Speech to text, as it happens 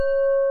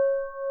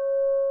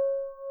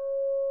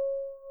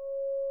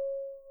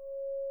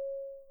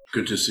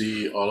Good to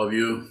see all of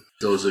you,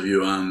 those of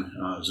you on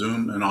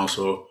Zoom, and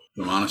also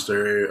the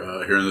monastery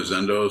here in the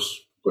Zendos.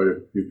 Quite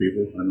a few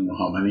people, I don't know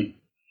how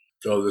many.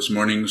 So this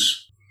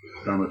morning's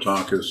Dharma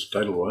talk is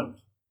titled what?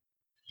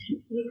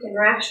 You can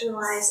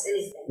rationalize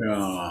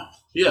anything.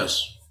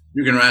 Yes,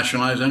 you can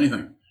rationalize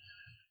anything,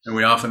 and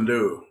we often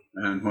do.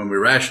 And when we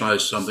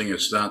rationalize something,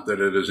 it's not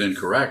that it is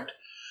incorrect,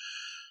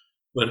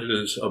 but it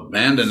is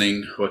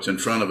abandoning what's in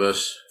front of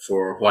us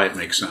for why it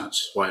makes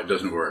sense, why it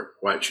doesn't work,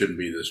 why it shouldn't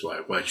be this way,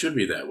 why it should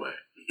be that way,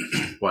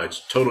 why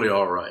it's totally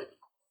all right,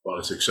 why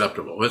it's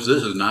acceptable. This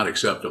is not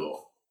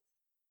acceptable.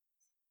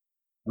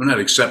 I'm not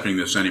accepting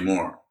this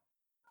anymore.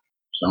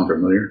 Sound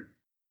familiar?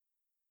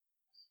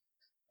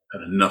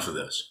 I've had enough of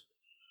this.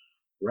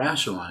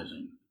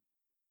 Rationalizing.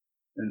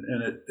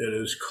 And it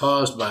is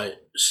caused by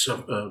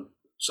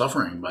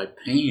suffering, by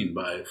pain,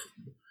 by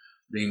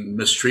being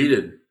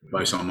mistreated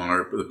by someone,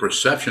 or the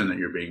perception that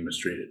you're being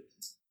mistreated.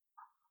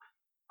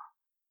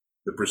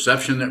 The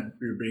perception that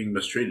you're being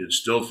mistreated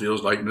still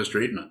feels like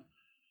mistreatment.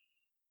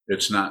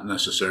 It's not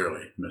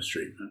necessarily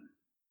mistreatment.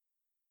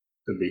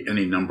 It could be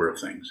any number of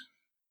things.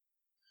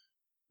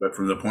 But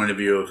from the point of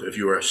view of if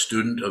you are a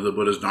student of the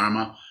Buddha's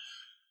Dharma,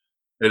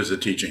 it is a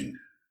teaching.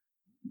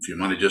 If you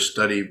want to just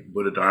study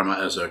Buddha Dharma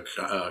as a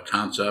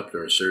concept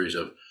or a series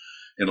of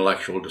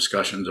intellectual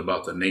discussions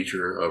about the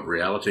nature of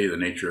reality, the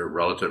nature of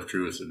relative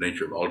truth, the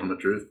nature of ultimate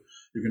truth,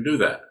 you can do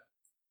that.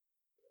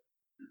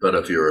 But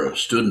if you're a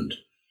student,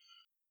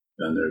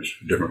 then there's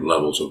different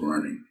levels of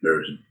learning.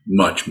 There's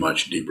much,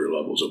 much deeper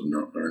levels of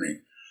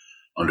learning,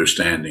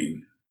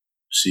 understanding,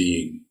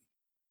 seeing.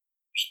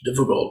 It's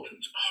difficult.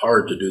 It's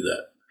hard to do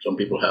that. Some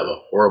people have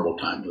a horrible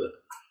time with it.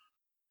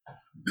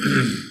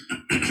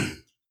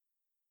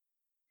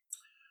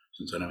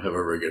 Since I don't have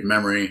a very good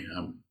memory,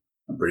 I'm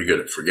pretty good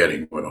at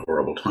forgetting what a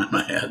horrible time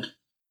I had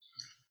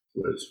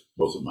with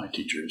both of my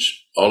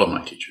teachers, all of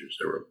my teachers.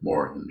 There were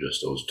more than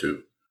just those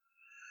two.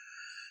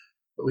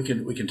 But we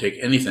can take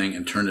anything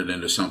and turn it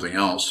into something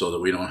else so that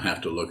we don't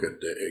have to look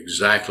at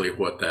exactly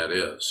what that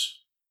is.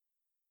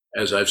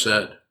 As I've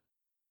said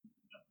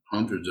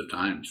hundreds of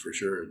times for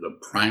sure, the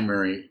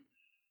primary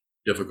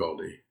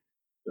difficulty,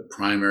 the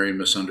primary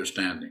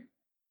misunderstanding,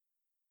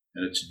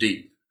 and it's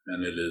deep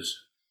and it is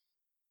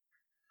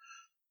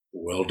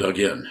well dug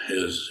in,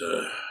 is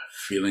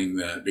feeling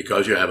that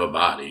because you have a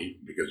body,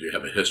 because you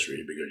have a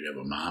history, because you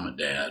have a mom and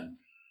dad,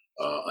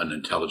 an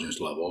intelligence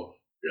level,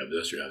 you have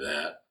this, you have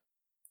that,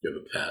 you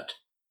have a pet,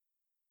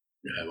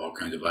 you have all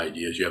kinds of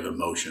ideas, you have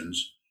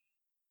emotions,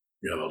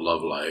 you have a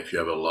love life, you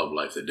have a love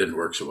life that didn't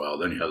work so well,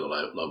 then you have the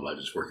love life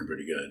that's working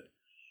pretty good.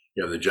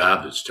 You have the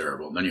job that's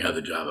terrible, and then you have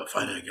the job of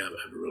finally I have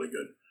a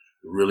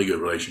really good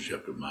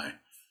relationship with my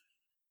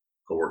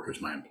coworkers,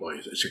 my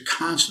employees. It's a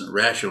constant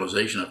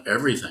rationalization of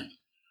everything.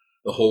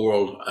 The whole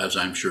world, as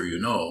I'm sure you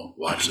know,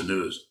 watch the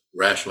news,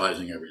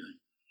 rationalizing everything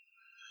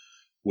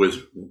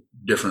with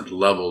different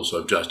levels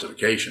of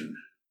justification.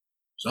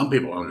 Some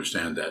people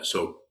understand that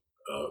so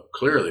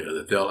clearly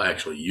that they'll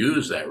actually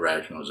use that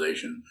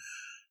rationalization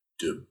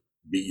to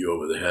beat you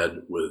over the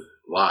head with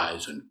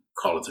lies and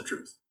call it the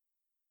truth.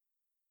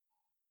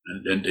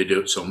 And they do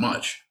it so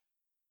much.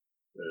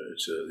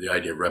 The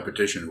idea of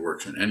repetition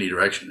works in any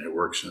direction. It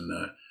works in,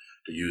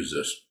 to use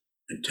this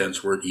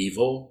intense word,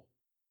 evil,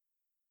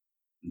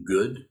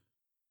 good.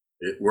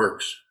 It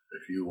works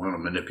if you want to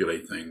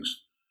manipulate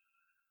things,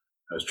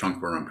 as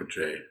Trungpa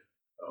Rinpoche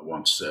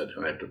once said,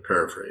 and I have to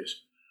paraphrase,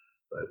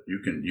 but you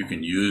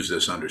can use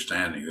this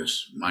understanding,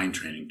 this mind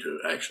training to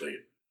actually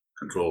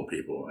control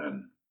people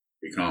and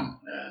become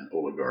an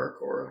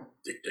oligarch or a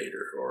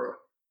dictator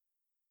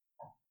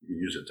you can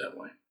use it that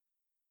way.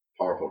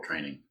 Powerful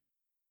training.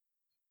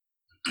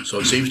 So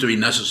it seems to be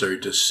necessary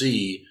to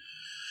see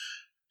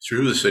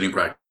through the sitting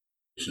practice,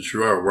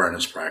 through our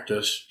awareness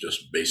practice,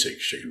 just basic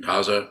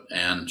shikantaza,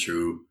 and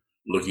through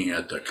looking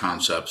at the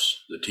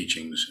concepts, the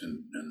teachings,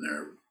 and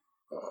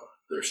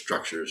their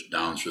structures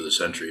down through the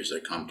centuries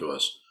that come to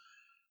us.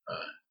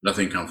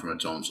 Nothing comes from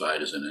its own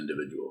side as an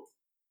individual.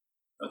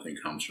 Nothing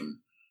comes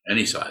from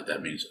any side.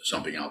 That means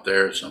something out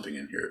there, something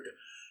in here.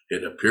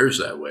 It appears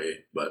that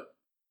way, but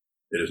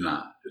it is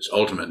not. Its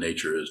ultimate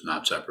nature is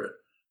not separate.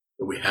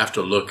 But we have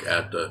to look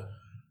at the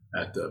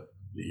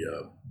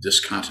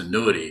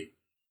discontinuity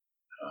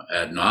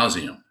ad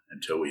nauseum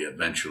until we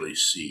eventually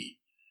see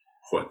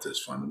what this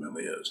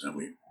fundamentally is,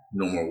 and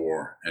no more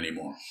war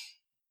anymore.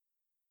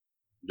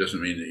 It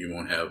doesn't mean that you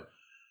won't have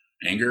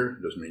anger.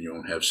 It doesn't mean you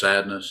won't have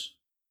sadness.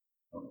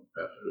 It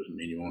doesn't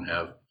mean you won't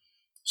have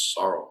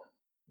sorrow.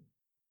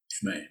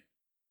 You may.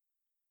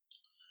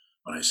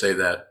 When I say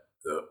that,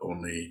 the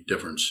only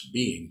difference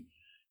being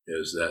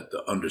is that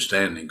the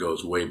understanding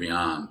goes way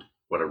beyond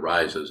what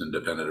arises in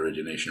dependent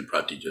origination,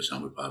 pratitya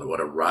samutpada. What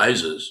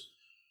arises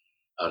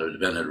out of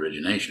dependent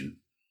origination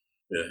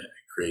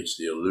creates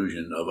the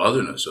illusion of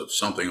otherness, of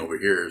something over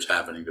here is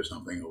happening to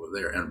something over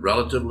there. And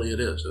relatively it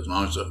is, as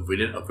long as if we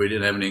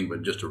didn't have anything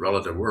but just a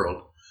relative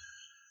world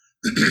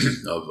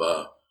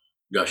of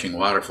gushing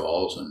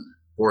waterfalls and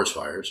forest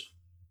fires,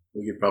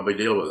 we could probably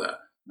deal with that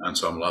on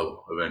some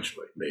level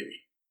eventually,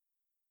 maybe.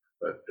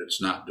 but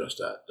it's not just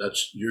that.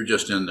 You're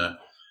just in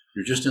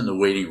the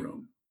waiting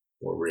room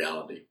for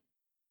reality.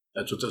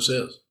 That's what this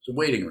is. It's a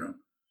waiting room.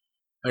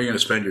 How are you going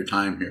to spend your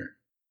time here?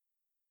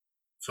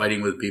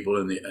 Fighting with people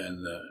at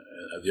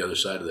the other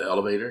side of the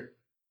elevator?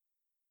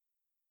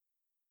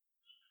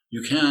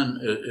 You can.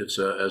 It's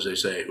as they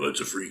say, well, it's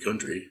a free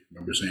country.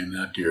 Remember saying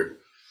that to your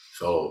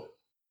fellow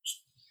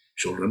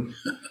children?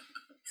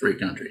 Free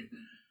country.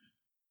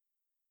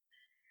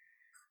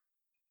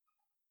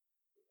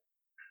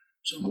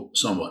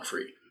 Somewhat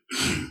free.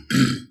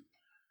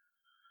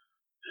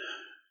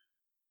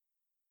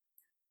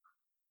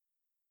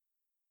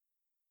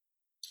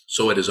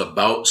 So it is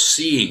about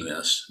seeing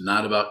this,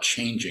 not about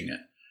changing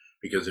it.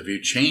 Because if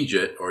you change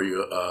it or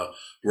you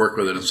work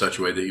with it in such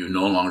a way that you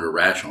no longer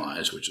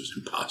rationalize, which is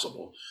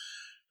impossible,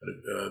 but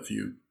if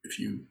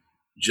you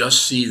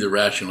just see the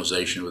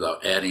rationalization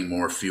without adding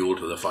more fuel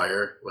to the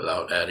fire,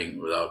 without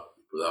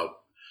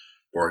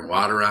pouring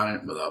water on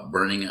it, without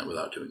burning it,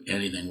 without doing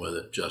anything with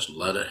it, just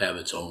let it have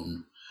its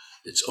own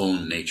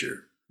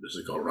nature. This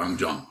is called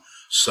rangjung,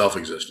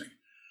 self-existing.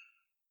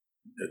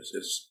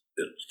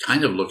 It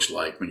kind of looks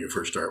like when you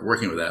first start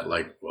working with that,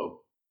 like,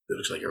 well, it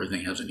looks like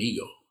everything has an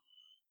ego.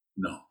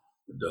 No,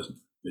 it doesn't.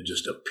 It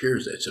just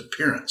appears. It's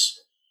appearance.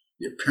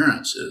 The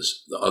appearance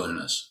is the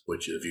otherness,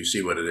 which, if you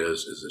see what it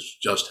is it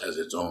just has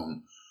its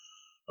own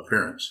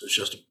appearance. It's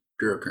just a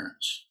pure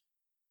appearance.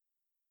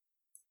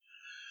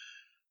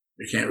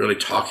 You can't really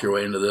talk your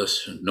way into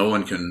this. No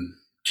one can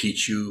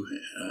teach you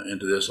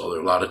into this, although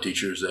there are a lot of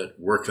teachers that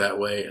work that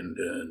way, and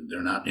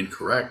they're not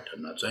incorrect.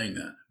 I'm not saying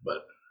that,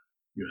 but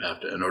you have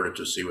to, in order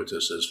to see what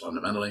this is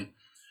fundamentally,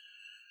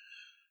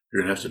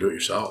 you're going to have to do it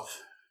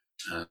yourself.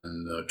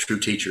 And a true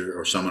teacher,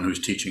 or someone who's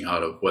teaching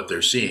out of what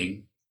they're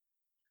seeing,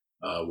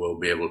 will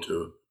be able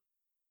to,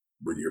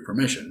 with your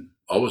permission,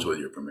 always with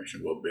your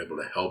permission, will be able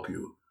to help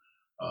you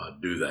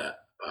do that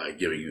by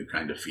giving you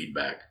kind of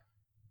feedback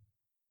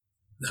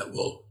that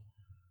will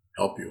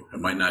help you. It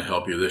might not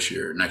help you this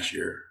year, next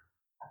year.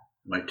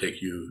 It might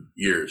take you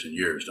years and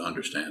years to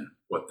understand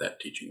what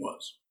that teaching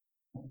was.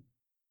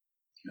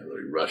 Not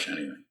really rush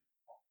anything.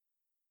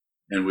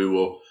 And we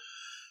will,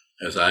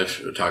 as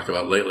I've talked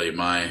about lately,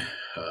 my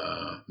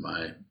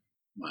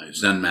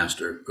Zen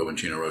master,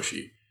 Gobanchino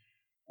Roshi,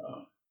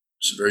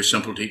 it's a very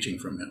simple teaching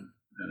from him.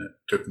 And it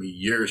took me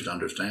years to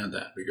understand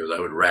that, because I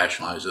would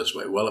rationalize this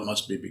way. Well, it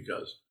must be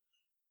because,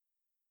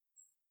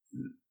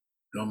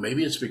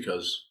 maybe it's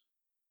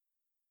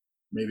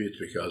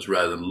because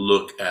rather than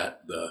look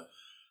at the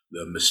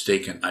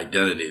mistaken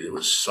identity that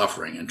was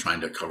suffering and trying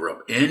to cover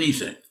up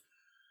anything,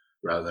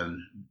 rather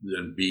than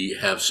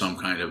have some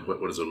kind of,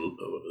 what is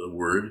the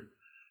word?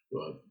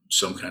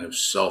 Some kind of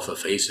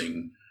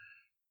self-effacing,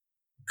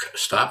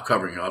 stop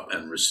covering up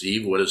and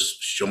receive what is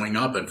showing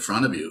up in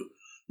front of you.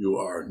 You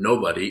are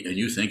nobody, and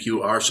you think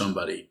you are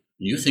somebody.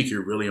 You think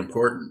you're really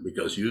important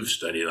because you've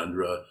studied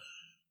under a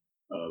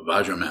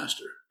Vajra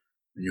master,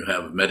 and you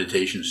have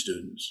meditation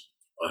students,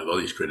 have all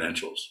these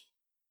credentials.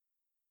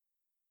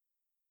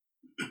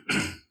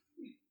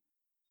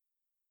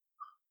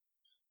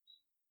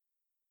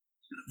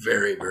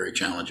 Very, very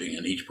challenging,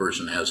 and each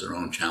person has their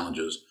own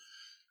challenges.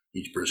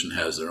 Each person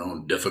has their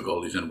own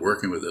difficulties in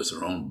working with this,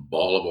 their own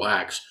ball of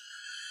wax.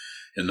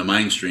 In the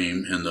mind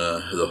stream, and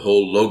the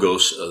whole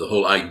logos, the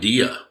whole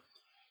idea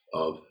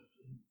of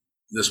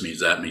this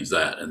means that,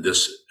 and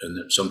this,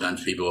 and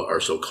sometimes people are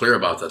so clear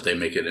about that they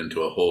make it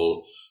into a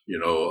whole,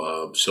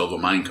 silver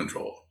mind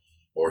control,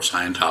 or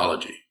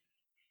Scientology,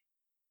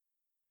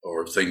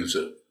 or things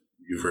that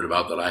you've heard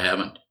about that I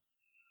haven't.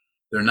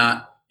 They're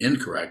not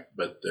incorrect,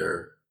 but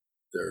their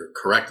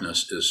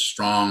correctness is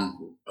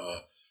strong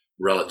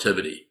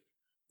relativity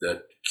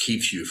that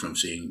keeps you from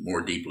seeing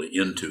more deeply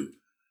into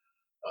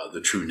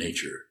the true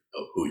nature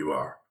of who you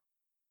are.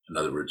 In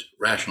other words,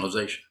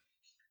 rationalization.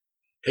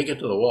 Take it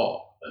to the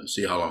wall and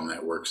see how long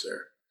that works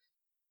there.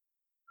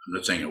 I'm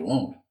not saying it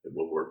won't. It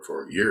will work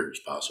for years,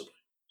 possibly.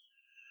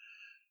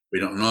 We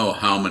don't know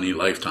how many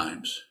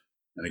lifetimes.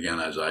 And again,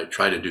 as I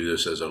try to do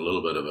this as a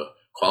little bit of a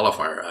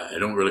qualifier, I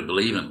don't really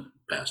believe in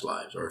past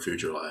lives or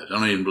future lives. I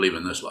don't even believe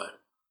in this life.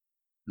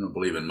 I don't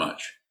believe in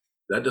much.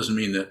 That doesn't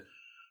mean that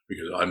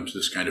because I'm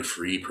this kind of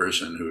free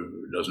person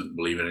who doesn't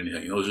believe in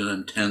anything. Those are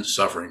intense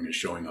suffering is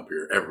showing up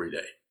here every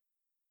day.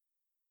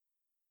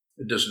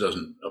 It just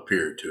doesn't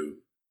appear to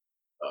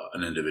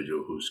an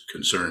individual who's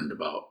concerned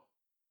about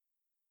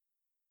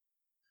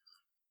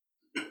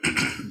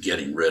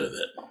getting rid of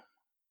it.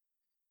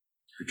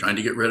 If you're trying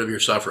to get rid of your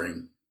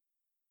suffering,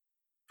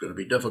 it's going to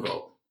be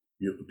difficult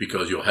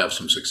because you'll have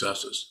some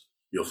successes.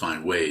 You'll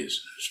find ways,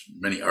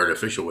 many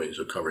artificial ways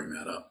of covering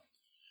that up.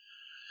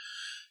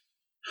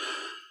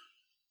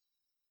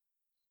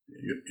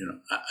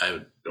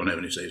 I don't have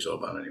any say-so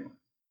about anyone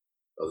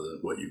other than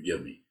what you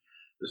give me.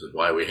 This is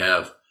why we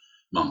have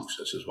monks.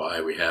 This is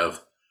why we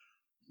have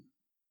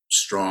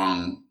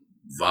strong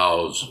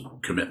vows,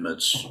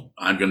 commitments.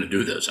 I'm going to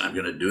do this. I'm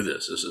going to do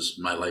this.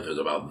 My life is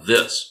about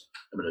this.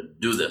 I'm going to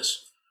do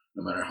this,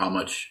 no matter how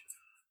much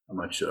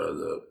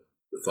the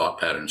thought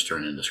patterns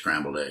turn into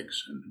scrambled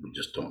eggs, and we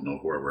just don't know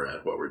where we're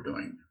at, what we're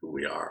doing, who who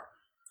we are.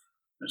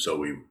 And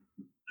so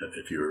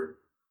if you're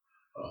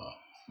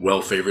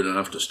well favored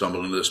enough to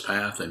stumble into this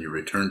path, then you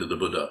return to the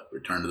Buddha,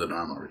 return to the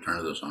Dharma, return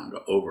to the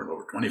Sangha, over and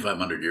over.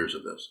 2,500 years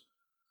of this,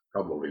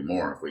 probably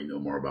more if we know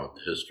more about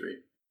the history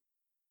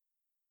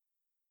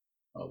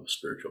of the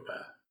spiritual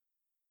path.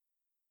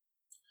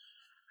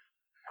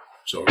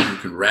 So you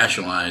can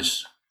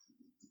rationalize,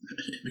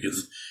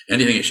 because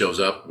anything that shows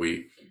up,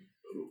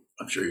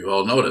 I'm sure you've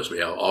all noticed,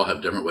 we all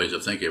have different ways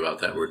of thinking about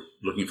that. We're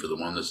looking for the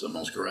one that's the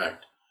most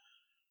correct.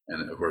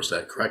 And of course,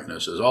 that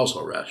correctness is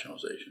also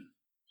rationalization.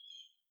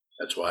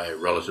 That's why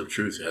relative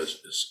truth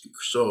is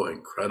so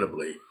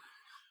incredibly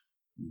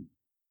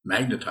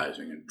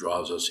magnetizing. It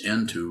draws us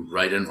into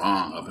right and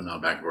wrong, up and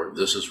down, back and forth.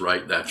 This is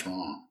right, that's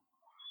wrong.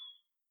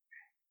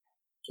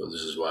 So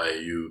this is why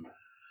you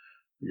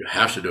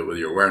have to do it with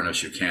your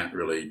awareness. You can't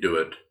really do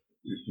it.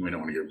 We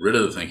don't want to get rid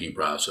of the thinking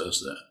process,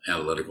 the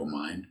analytical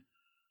mind,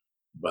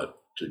 but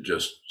to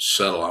just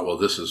settle on, well,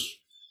 this is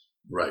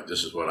right.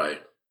 This is what I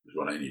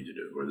need to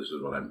do, or this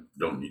is what I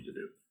don't need to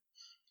do.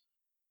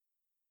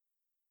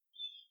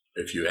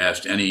 If you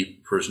asked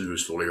any person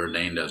who's fully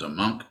ordained as a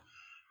monk,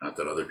 not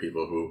that other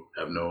people who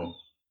have no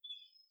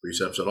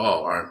precepts at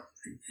all aren't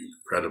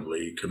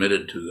incredibly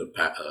committed to the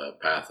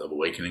path of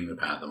awakening, the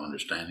path of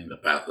understanding, the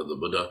path of the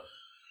Buddha,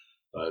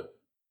 but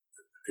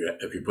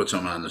if you put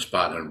someone on the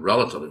spot and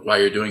relatively, why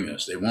you're doing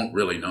this, they won't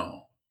really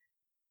know,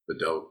 but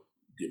they'll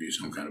give you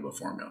some kind of a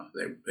formula.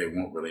 They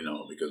won't really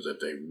know, because if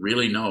they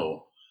really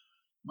know,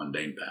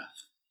 mundane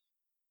path.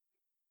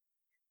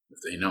 If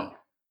they know,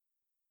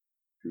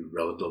 you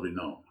relatively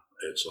know,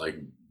 it's like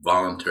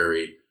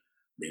voluntary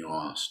being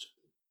lost.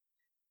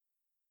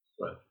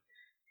 But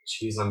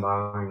Geez, I'm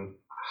borrowing.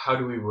 How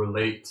do we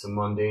relate to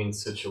mundane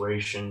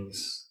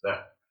situations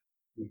that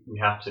we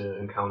have to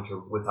encounter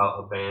without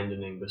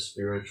abandoning the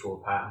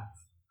spiritual path?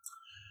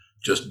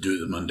 Just do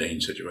the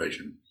mundane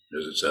situation.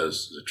 As it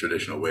says, the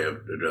traditional way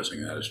of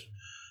addressing that is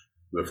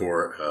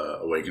before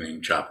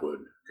awakening, chop wood,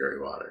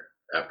 carry water.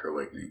 After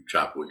awakening,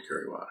 chop wood,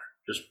 carry water.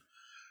 Just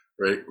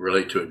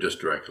relate to it just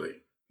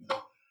directly.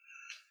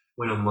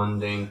 When a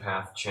mundane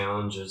path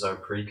challenges our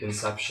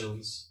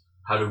preconceptions,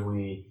 how do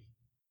we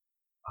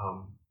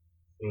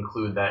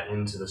include that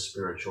into the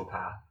spiritual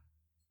path?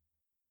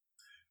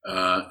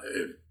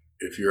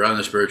 If you're on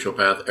the spiritual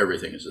path,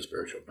 everything is the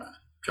spiritual path.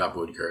 Chop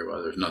wood, carry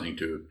water. There's nothing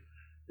to,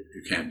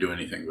 you can't do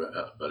anything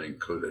but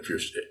include it.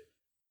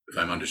 If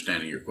I'm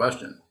understanding your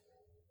question,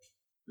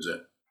 is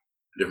that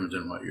different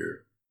than what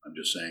I'm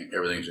just saying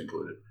everything's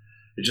included.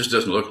 It just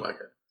doesn't look like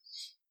it,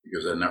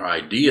 because then our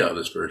idea of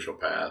the spiritual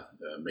path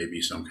may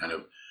be some kind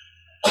of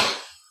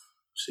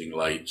seeing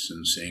lights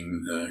and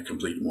seeing the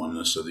complete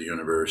oneness of the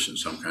universe and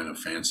some kind of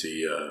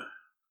fancy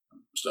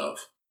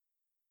stuff.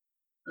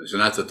 It's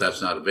not that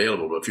that's not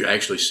available, but if you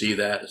actually see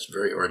that, it's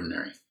very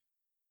ordinary.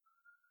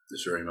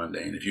 It's very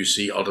mundane. If you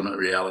see ultimate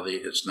reality,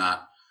 it's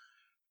not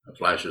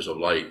flashes of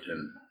light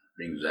and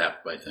being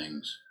zapped by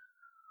things.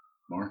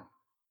 More?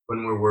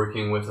 When we're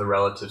working with a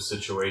relative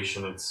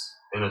situation, it's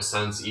in a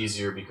sense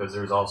easier because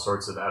there's all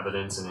sorts of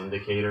evidence and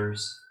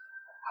indicators.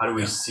 How do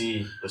we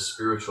see the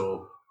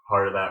spiritual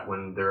part of that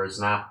when there is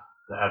not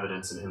the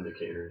evidence and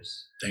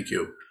indicators? Thank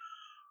you.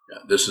 Yeah,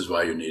 this is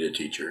why you need a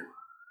teacher.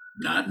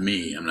 Not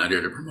me. I'm not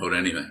here to promote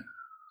anything.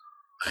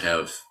 I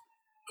have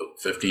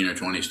 15 or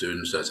 20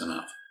 students. That's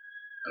enough.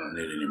 I don't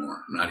need any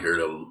more. I'm not here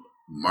to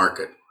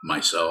market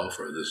myself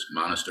or this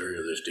monastery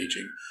or this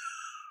teaching.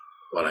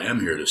 What I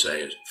am here to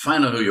say is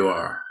find out who you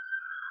are.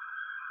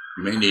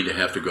 You may need to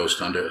have to go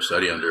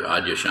study under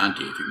Adyashanti if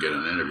you can get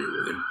an interview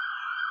with him.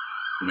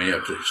 You may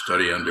have to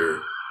study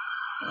under,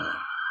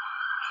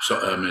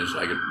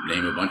 I could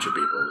name a bunch of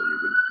people.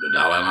 The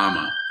Dalai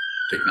Lama,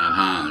 Thich Nhat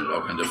Hanh, there's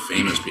all kinds of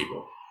famous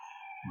people.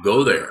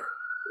 Go there.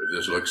 If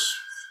this looks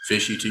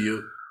fishy to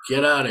you,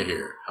 get out of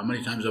here. How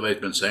many times have I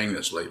been saying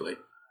this lately?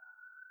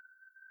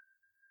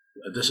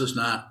 This is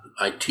not,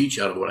 I teach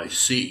out of what I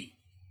see.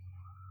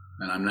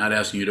 And I'm not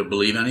asking you to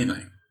believe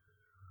anything.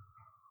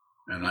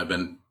 And I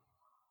don't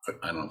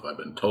know if I've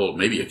been told,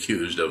 maybe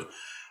accused of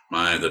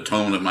the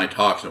tone of my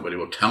talks. Nobody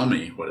will tell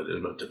me what it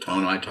is, but the tone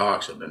of my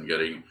talks, I've been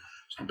getting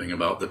something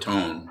about the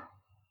tone.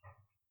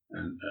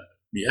 And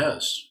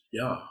yes,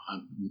 yeah.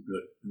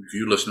 If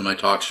you listen to my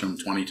talks from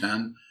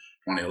 2010,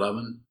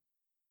 2011,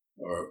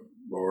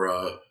 or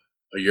a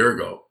year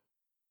ago,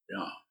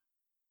 yeah.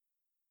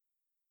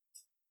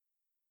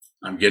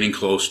 I'm getting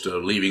close to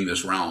leaving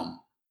this realm,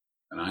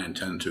 and I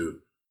intend to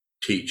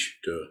teach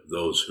to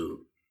those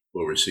who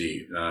will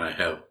receive. I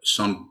have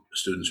some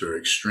students who are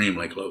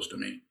extremely close to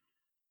me.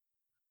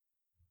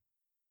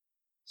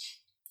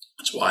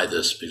 That's why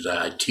because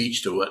I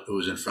teach to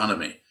who's in front of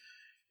me.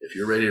 If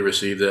you're ready to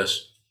receive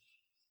this,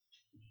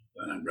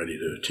 then I'm ready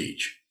to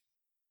teach.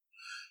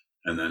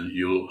 And then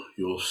you'll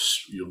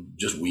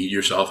just weed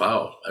yourself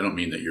out. I don't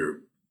mean that you're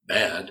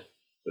bad,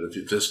 but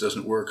if this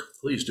doesn't work,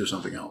 please do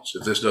something else.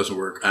 If this doesn't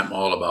work, I'm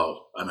all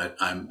about.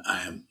 I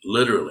am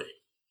literally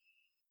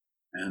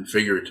and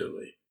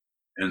figuratively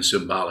and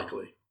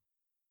symbolically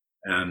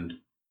and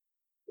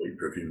wait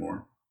for a few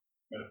more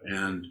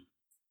and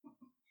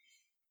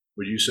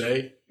would you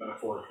say?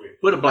 Metaphorically.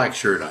 Put a black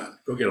shirt on.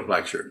 Go get a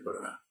black shirt and put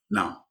it on.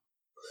 No.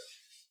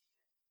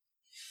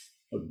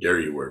 How dare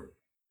you wear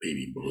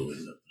baby blue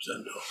in the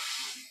Zendo?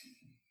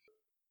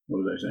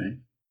 What was I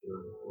saying?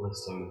 You're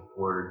listing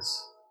words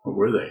What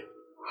were they?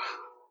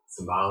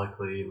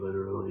 symbolically,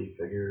 literally,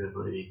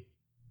 figuratively.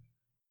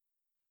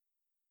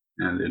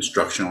 And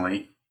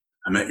instructionally,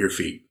 I'm at your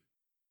feet.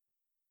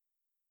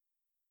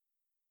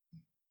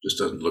 Just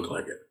doesn't look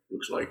like it.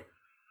 Looks like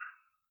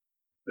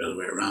the other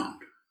way around.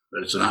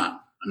 But it's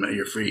not. I'm at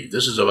your feet.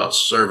 This is about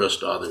service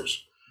to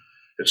others.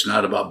 It's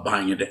not about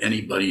buying into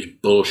anybody's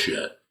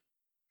bullshit.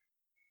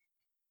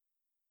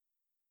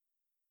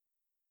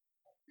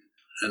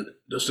 And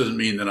this doesn't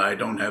mean that I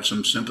don't have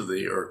some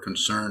sympathy or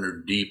concern or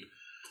deep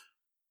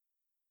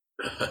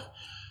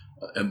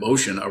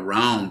emotion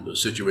around the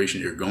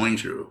situation you're going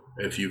through.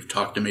 If you've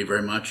talked to me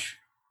very much,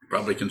 you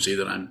probably can see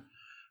that I'm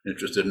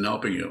interested in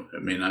helping you.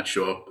 It may not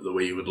show up the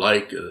way you would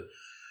like,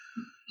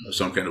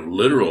 some kind of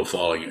literal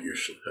falling at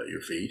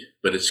your feet,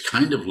 but it's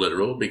kind of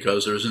literal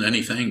because there isn't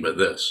anything but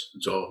this.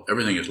 And so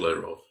everything is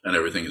literal, and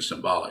everything is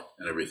symbolic,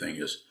 and everything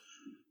is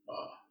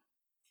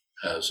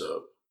has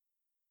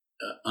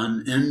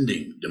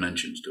unending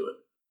dimensions to it.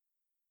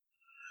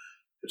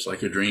 It's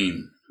like a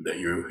dream that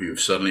you've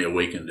suddenly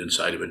awakened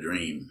inside of a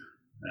dream,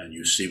 and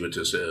you see what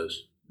this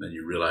is. Then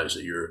you realize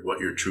that what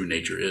your true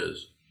nature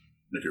is.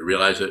 And if you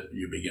realize it,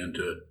 you begin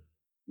to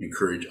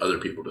encourage other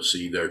people to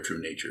see their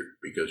true nature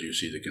because you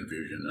see the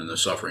confusion and the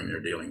suffering they're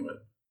dealing with.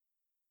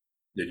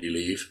 Did you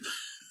leave?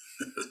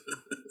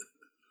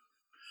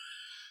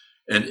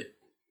 And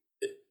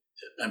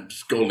I'm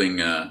scolding,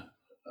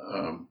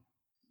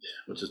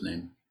 what's his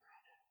name?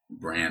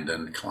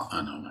 Brandon Klein,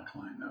 no, not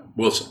Klein, no,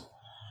 Wilson.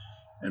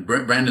 And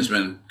Brandon's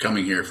been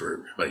coming here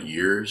for about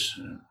years,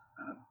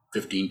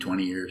 15,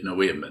 20 years. No,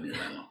 we haven't been here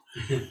that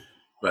long.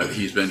 But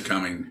he's been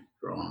coming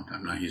for a long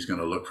time now. He's going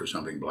to look for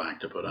something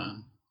black to put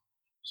on.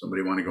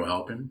 Somebody want to go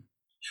help him?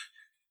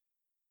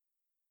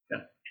 Yeah.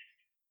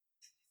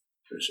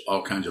 There's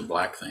all kinds of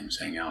black things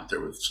hanging out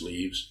there with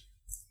sleeves.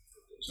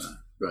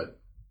 Go ahead.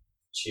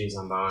 Cheese,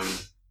 I'm bowing.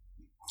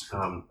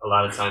 A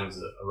lot of times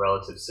a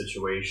relative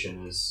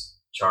situation is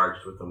charged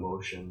with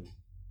emotion,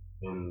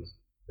 and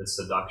the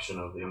seduction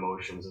of the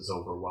emotions is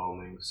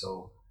overwhelming.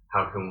 So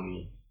how can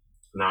we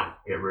not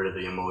get rid of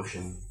the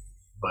emotion,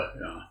 but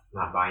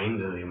not buy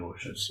into the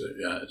emotion?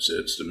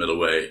 It's the middle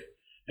way.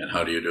 And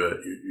how do you do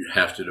it? You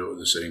have to do it with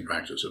the sitting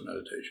practice of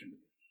meditation.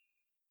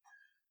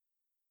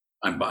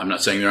 I'm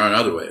not saying there aren't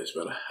other ways,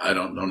 but the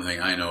only thing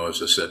I know is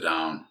to sit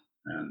down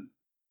and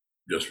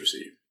just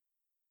receive.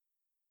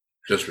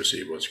 Just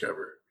receive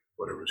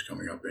whatever's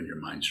coming up in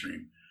your mind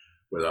stream,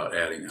 without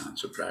adding on,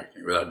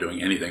 subtracting, without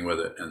doing anything with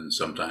it. And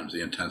sometimes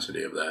the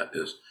intensity of that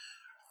is,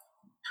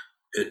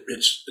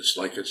 it's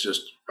like it's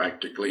just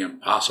practically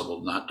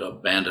impossible not to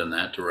abandon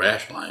that, to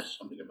rationalize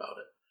something about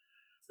it.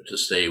 But to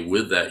stay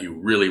with that, you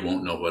really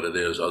won't know what it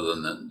is other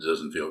than that it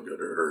doesn't feel good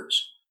or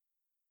hurts.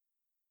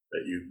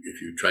 That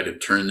if you try to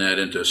turn that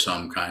into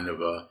some kind of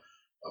a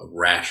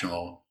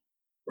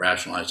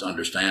rationalized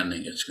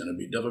understanding, it's going to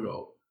be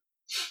difficult.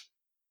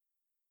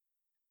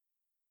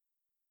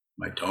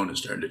 My tone is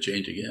starting to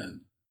change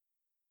again.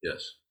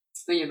 Yes.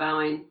 When you're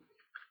bowing,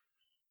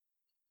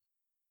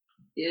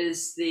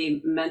 is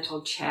the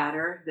mental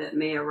chatter that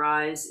may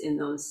arise in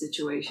those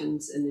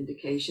situations an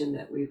indication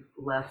that we've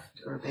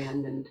left or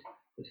abandoned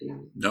the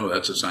feeling? No,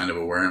 that's a sign of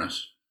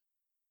awareness.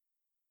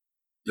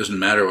 Doesn't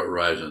matter what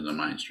arises in the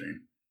mind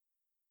stream.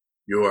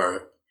 You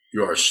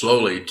are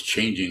slowly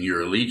changing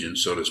your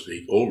allegiance, so to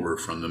speak, over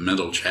from the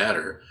mental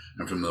chatter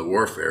and from the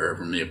warfare,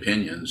 from the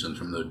opinions, and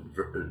from the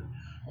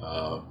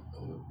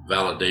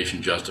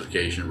validation,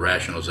 justification,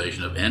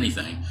 rationalization of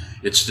anything.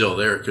 It's still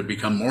there. It could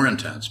become more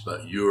intense,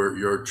 but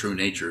your true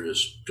nature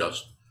is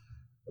just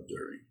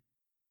observing.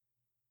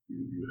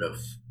 You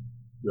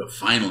have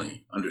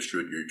finally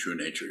understood your true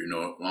nature. You're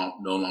no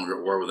longer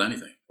at war with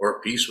anything or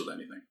at peace with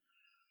anything.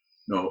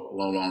 No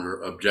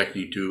longer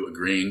objecting to,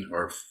 agreeing,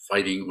 or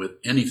fighting with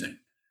anything.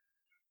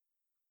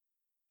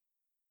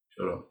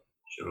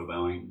 Shadow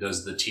bowing.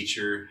 Does the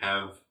teacher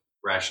have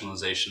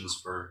rationalizations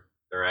for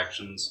their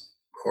actions?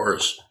 Of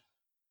course.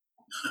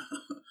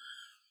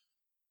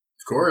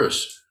 Of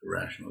course,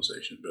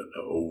 rationalization, but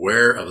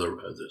aware of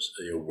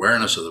the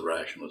awareness of the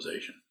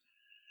rationalization.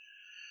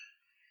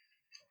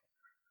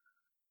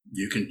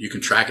 You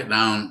can track it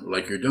down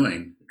like you're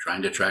doing,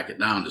 trying to track it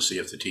down to see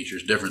if the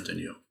teacher's different than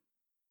you.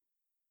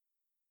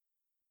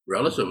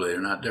 Relatively,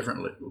 they're not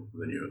different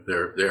than you.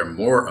 They're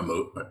more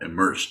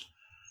immersed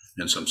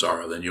in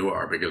samsara than you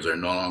are, because they're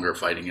no longer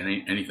fighting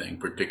anything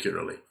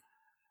particularly.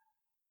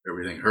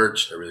 Everything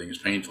hurts. Everything is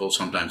painful.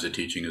 Sometimes the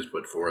teaching is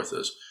put forth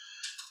as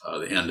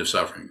the end of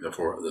suffering, the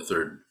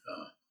third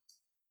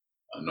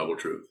noble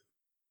truth.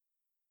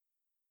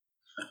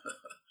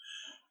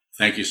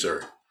 Thank you,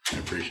 sir. I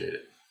appreciate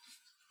it.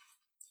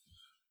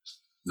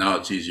 Now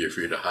it's easier for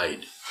you to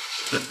hide.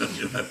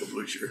 You don't have a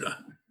blue shirt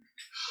on.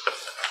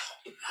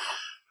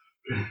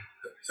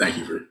 Thank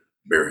you for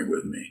bearing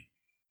with me.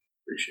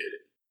 Appreciate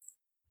it.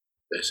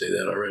 Did I say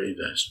that already?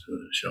 That's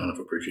showing of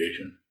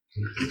appreciation.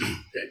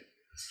 Okay.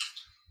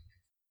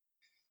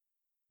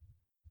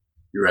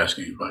 You're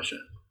asking a question.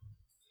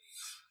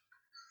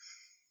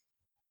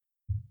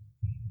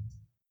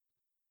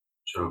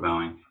 Show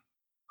bowing.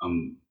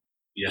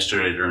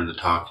 Yesterday during the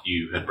talk,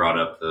 you had brought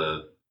up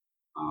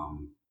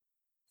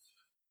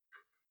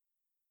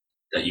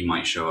that you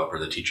might show up, or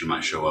the teacher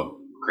might show up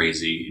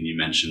crazy, and you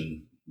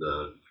mentioned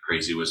the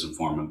crazy wisdom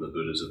form of the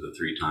Buddhas of the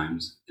 3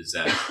 times. Is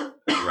that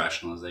a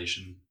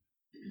rationalization?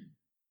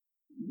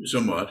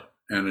 Somewhat,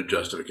 and a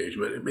justification,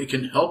 but it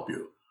can help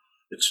you.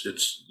 It's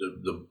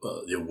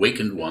the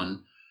awakened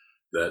one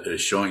that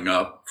is showing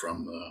up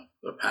from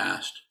the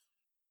past,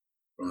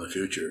 from the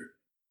future,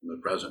 from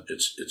the present.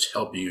 It's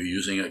helping you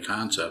using a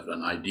concept,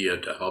 an idea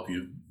to help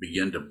you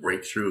begin to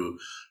break through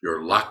your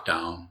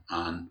lockdown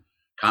on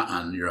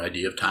your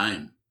idea of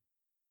time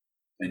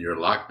and your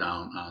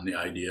lockdown on the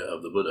idea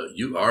of the Buddha.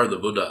 You are the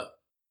Buddha,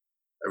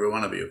 every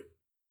one of you.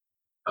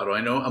 How do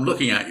I know? I'm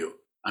looking at you.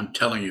 I'm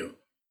telling you.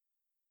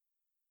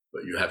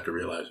 But you have to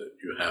realize it.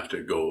 You have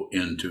to go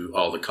into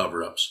all the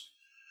cover-ups.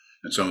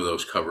 And some of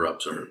those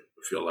cover-ups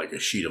feel like a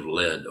sheet of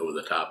lead over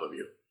the top of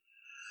you.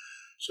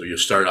 So you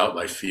start out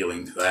by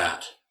feeling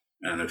that.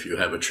 And if you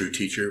have a true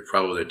teacher,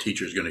 probably the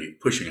teacher is going to be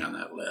pushing on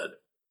that lead,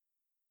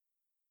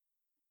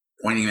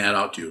 pointing that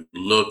out to you.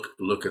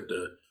 Look at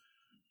the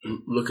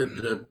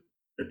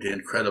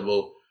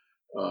incredible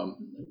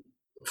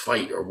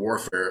fight or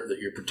warfare that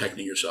you're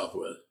protecting yourself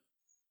with.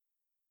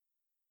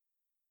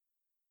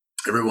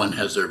 Everyone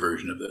has their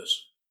version of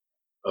this,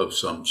 of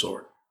some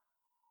sort.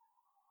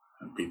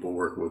 And people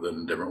work with it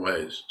in different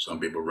ways. Some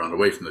people run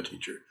away from the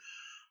teacher.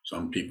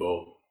 Some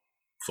people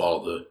fall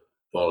at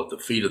the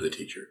feet of the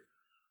teacher.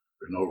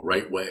 There's no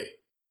right way.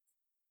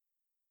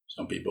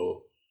 Some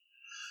people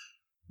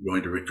go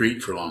into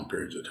retreat for long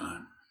periods of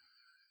time.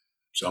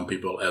 Some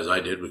people, as I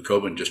did with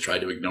Kobun, just try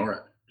to ignore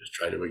it. Just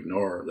try to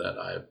ignore that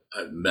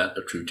I've met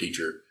a true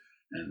teacher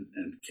and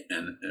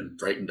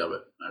frightened of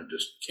it. I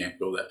just can't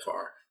go that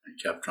far. And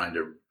kept trying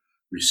to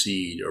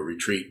recede or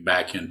retreat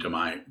back into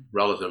my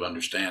relative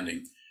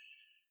understanding,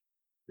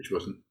 which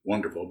wasn't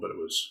wonderful, but it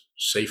was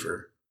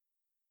safer.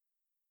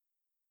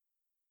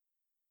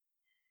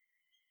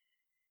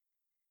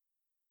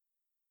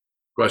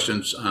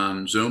 Questions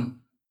on Zoom?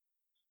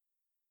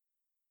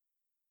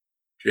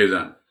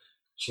 Jason.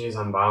 Geez,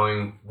 I'm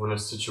bowing when a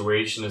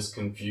situation is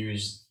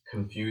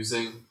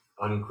confusing,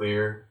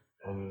 unclear,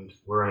 and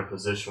we're in a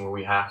position where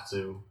we have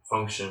to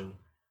function.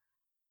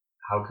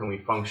 How can we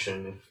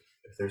function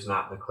if there's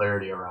not the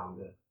clarity around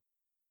it?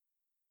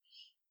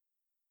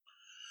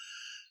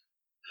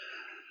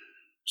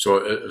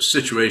 So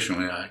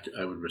situationally,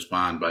 I would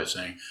respond by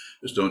saying,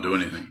 just don't do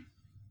anything.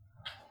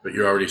 But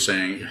you're already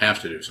saying you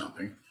have to do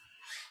something.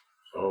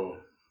 So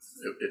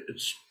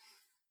it's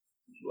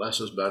less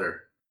is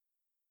better.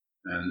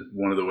 And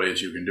one of the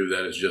ways you can do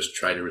that is just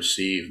try to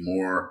receive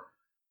more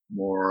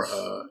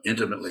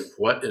intimately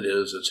what it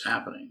is that's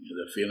happening,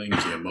 the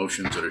feelings, the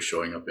emotions that are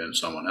showing up in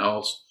someone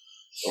else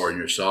or in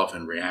yourself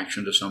in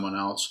reaction to someone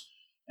else,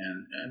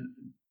 and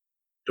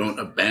don't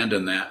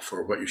abandon that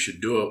for what you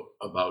should do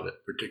about it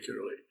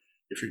particularly.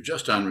 If you're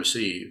just on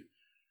receive,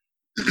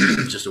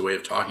 just a way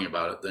of talking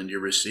about it, then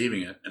you're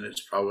receiving it and it's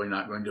probably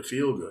not going to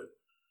feel good.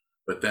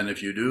 But then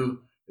if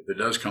it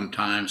does come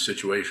time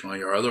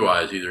situationally or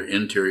otherwise, either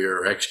interior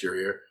or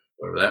exterior,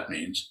 whatever that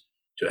means,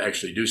 to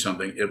actually do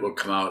something, it will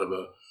come out of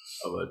a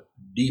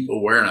deep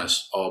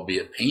awareness,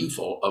 albeit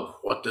painful, of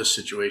what this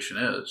situation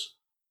is.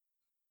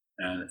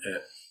 And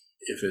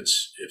if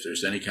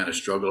there's any kind of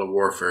struggle or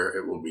warfare,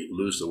 it will be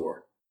lose the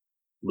war.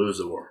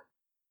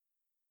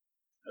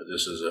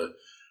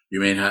 You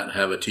may not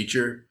have a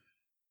teacher.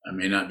 I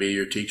may not be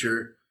your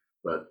teacher,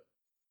 but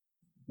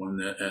when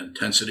the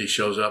intensity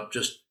shows up,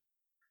 just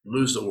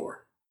lose the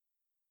war.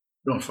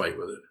 Don't fight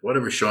with it.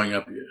 Whatever's showing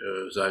up,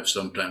 as I've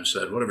sometimes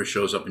said, whatever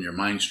shows up in your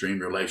mind stream,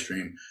 your life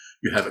stream,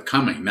 you have it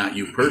coming, not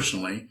you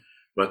personally,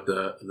 but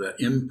the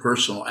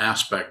impersonal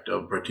aspect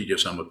of pratitya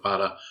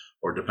samutpada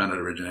or dependent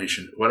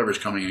origination. Whatever's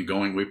coming and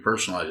going, we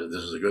personalize it.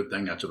 This is a good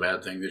thing, that's a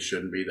bad thing, this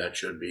shouldn't be, that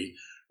should be.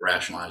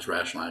 Rationalize.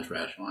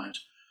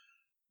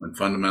 When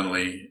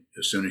fundamentally,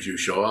 as soon as you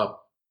show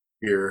up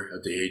here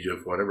at the age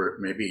of whatever it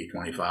may be,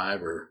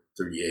 25 or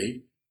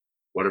 38,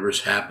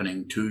 whatever's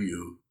happening to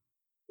you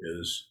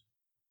is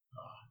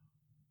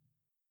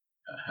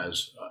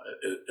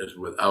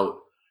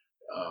without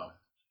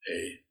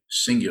a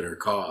singular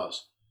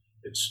cause.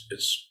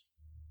 It's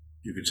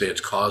you could say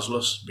it's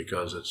causeless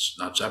because it's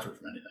not separate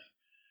from anything,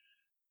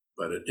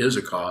 but it is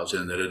a cause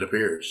in that it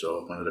appears.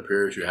 So when it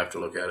appears, you have to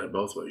look at it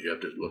both ways. You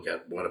have to look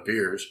at what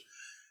appears.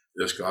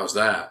 This caused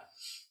that,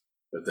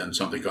 but then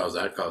something caused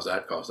that.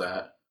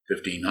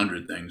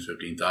 1,500 things,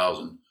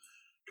 15,000,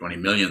 20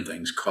 million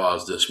things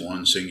caused this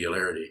one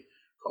singularity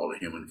called a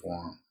human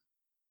form.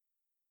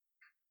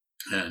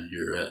 And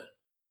you're it.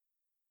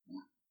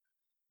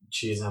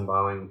 Geez, I'm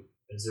bowing.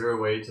 Is there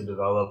a way to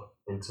develop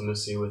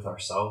intimacy with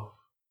ourselves?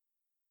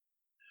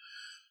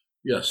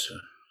 Yes,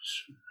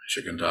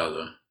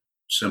 shikantaza,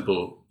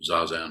 simple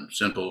zazen,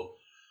 simple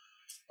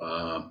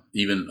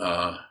Even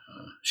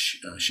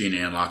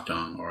Shinan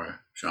Lakdong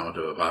or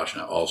Shamatha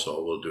Vipassana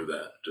also will do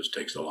that. It just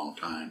takes a long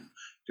time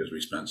because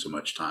we spend so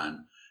much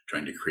time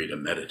trying to create a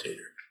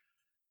meditator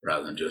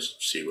rather than just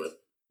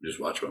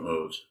watch what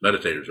moves.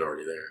 Meditator's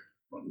already there.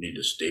 We need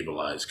to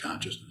stabilize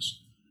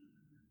consciousness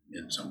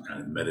in some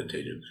kind of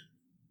meditative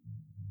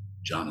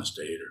jhana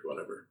state or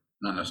whatever.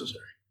 Not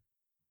necessary.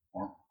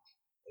 More?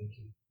 Thank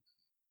you.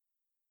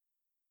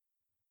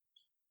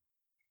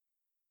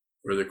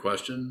 Further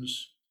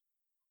questions?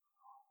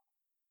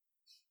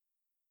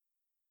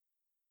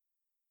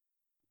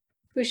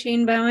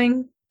 Pusheen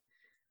bowing.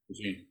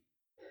 Eugene?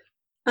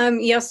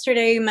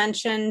 Yesterday you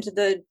mentioned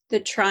the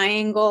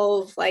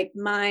triangle of like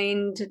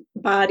mind,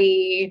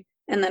 body,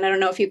 and then I don't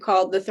know if you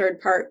called the third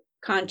part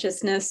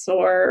consciousness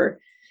or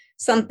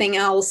something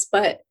else,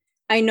 but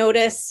I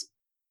notice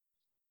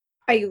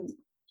I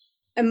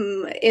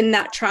am in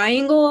that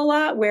triangle a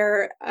lot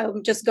where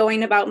I'm just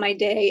going about my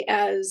day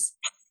as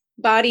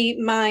body,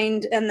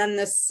 mind, and then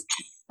this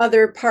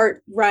other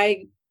part,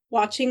 right,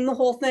 watching the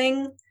whole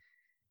thing.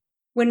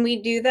 When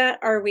we do that,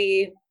 are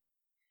we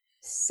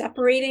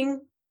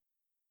separating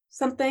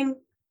something?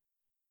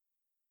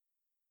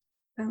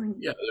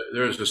 Yeah,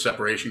 there's a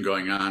separation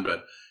going on,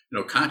 but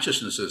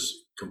consciousness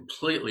is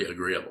completely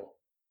agreeable.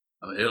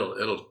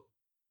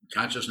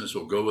 Consciousness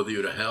will go with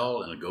you to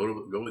hell and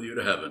go with you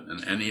to heaven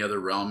and any other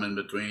realm in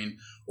between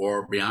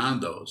or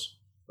beyond those.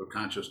 But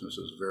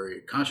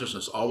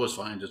consciousness always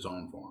finds its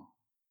own form.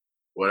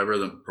 Whatever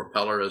the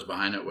propeller is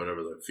behind it,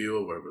 whatever the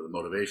fuel, whatever the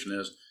motivation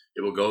is,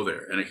 it will go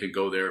there, and it can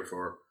go there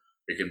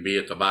it can be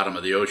at the bottom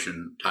of the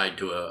ocean tied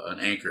to an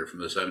anchor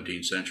from the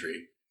 17th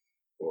century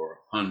for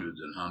hundreds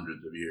and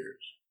hundreds of years,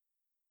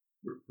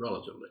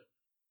 relatively.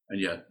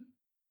 And yet,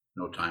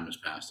 no time has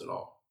passed at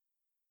all.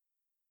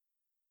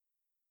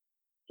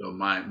 So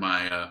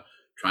my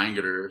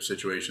triangular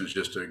situation is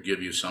just to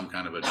give you some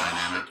kind of a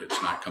dynamic.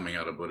 It's not coming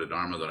out of Buddha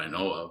Dharma that I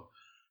know of.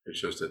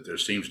 It's just that there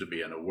seems to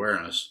be an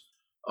awareness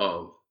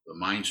of the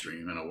mind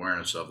stream and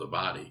awareness of the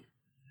body.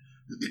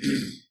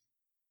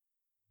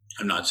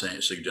 I'm not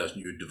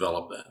suggesting you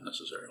develop that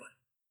necessarily.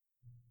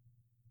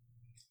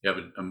 You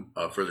have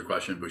a further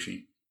question,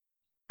 Busheen?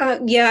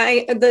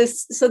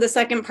 So the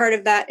second part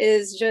of that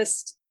is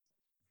just,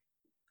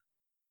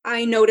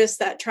 I notice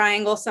that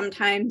triangle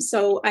sometimes,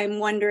 so I'm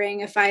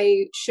wondering if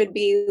I should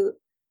be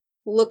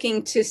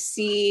looking to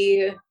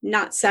see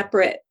not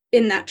separate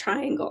in that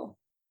triangle.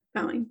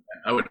 Bowing.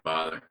 I wouldn't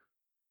bother.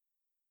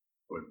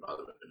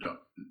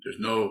 There's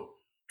no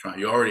trying.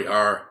 You already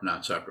are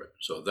not separate.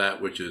 So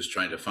that which is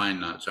trying to find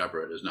not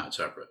separate is not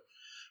separate.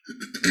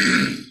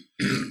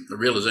 The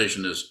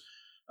realization is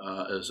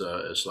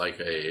like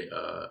a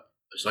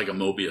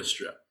Mobius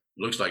strip.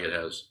 It looks like it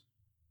has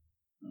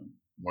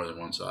more than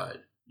one side.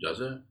 Does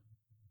it? Does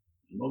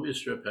a Mobius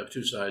strip have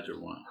two sides or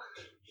one?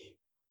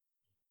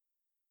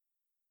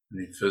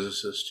 Any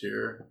physicists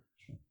here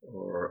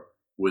or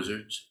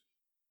wizards?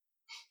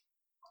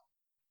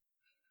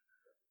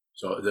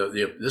 So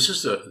this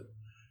is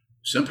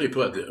simply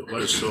put,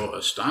 what is so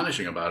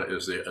astonishing about it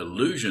is the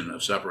illusion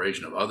of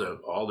separation of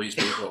all these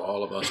people,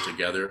 all of us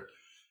together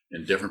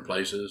in different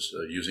places,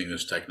 using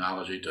this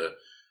technology to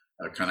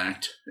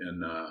connect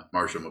in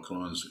Marshall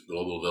McLuhan's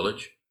Global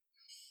Village.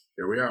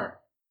 Here we are,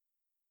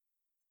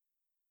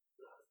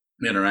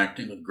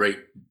 interacting with great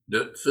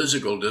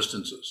physical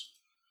distances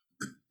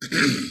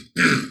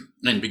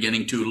and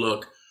beginning to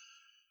look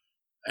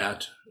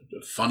at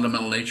the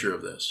fundamental nature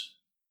of this.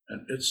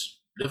 And it's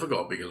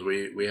difficult because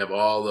we have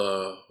all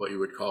the, what you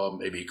would call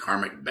maybe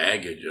karmic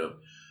baggage of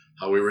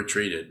how we were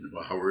treated,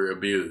 how we were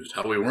abused,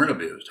 how we weren't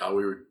abused, how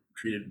we were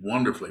treated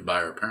wonderfully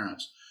by our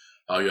parents,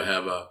 how you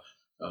have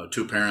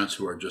two parents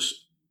who are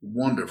just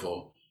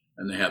wonderful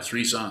and they have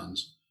three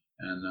sons,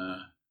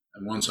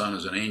 and one son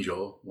is an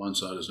angel, one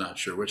son is not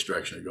sure which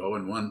direction to go,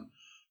 and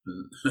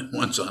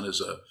one son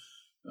is a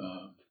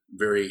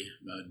very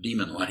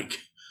demon-like,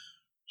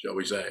 shall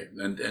we say,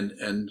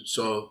 and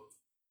so,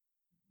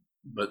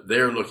 but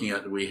they're looking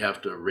at, we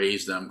have to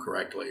raise them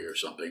correctly or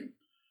something.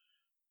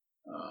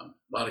 A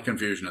lot of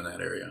confusion in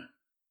that area.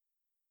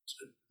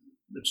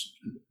 It's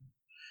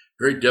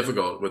very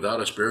difficult without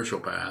a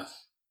spiritual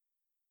path,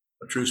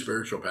 a true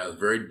spiritual path,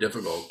 very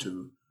difficult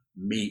to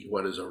meet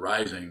what is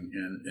arising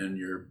in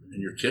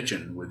your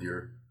kitchen with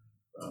your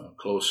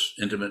close,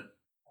 intimate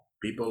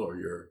people, or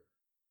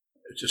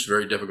it's just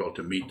very difficult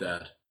to meet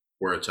that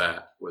where it's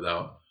at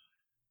without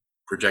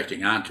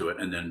projecting onto it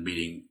and then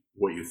meeting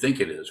what you think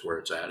it is where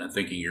it's at and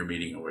thinking you're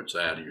meeting where it's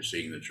at and you're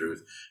seeing the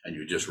truth, and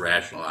you just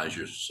rationalize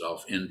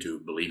yourself into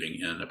believing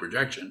in a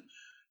projection.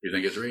 You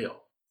think it's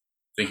real.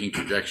 Thinking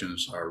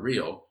projections are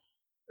real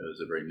is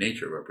the very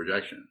nature of a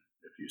projection.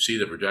 If you see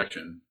the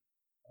projection,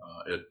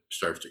 it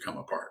starts to come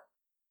apart.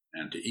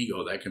 And to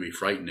ego, that can be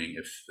frightening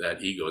if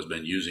that ego has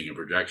been using a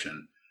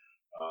projection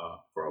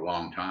for a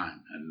long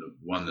time. And the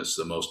one that's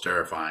the most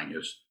terrifying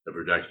is the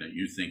projection that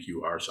you think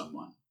you are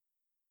someone.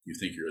 You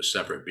think you're a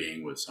separate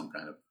being with some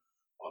kind of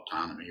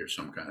autonomy or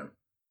some kind of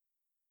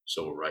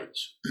civil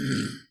rights.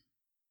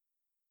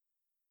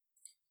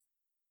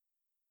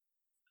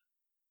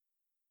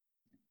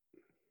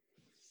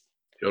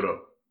 Kyoto.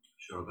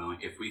 Sure, but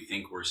like if we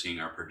think we're seeing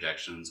our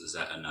projections, is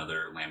that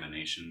another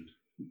lamination?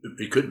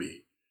 It could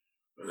be,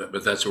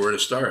 but that's where to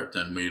start.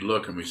 Then we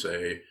look and we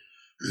say,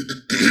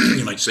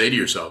 you might say to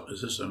yourself,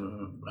 "Is this?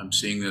 I'm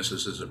seeing this.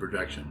 This is a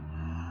projection."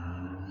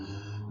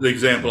 The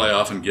example I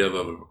often give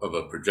of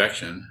a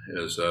projection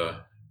is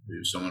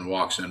if someone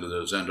walks into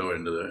the Zendo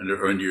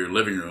or into your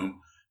living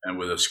room and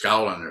with a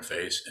scowl on their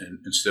face, and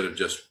instead of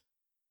just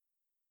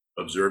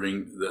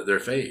observing their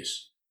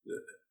face,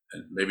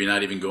 and maybe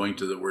not even going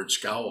to the word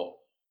scowl,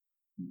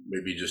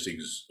 maybe just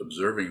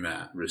observing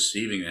that,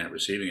 receiving that.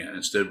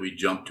 Instead, we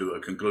jump to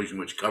a conclusion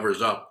which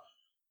covers up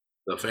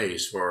the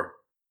face for,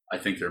 I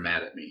think they're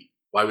mad at me.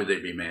 Why would they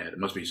be mad? It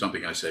must be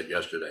something I said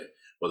yesterday.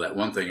 Well, that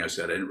one thing I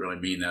said, I didn't really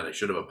mean that. I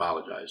should have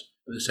apologized.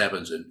 This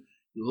happens in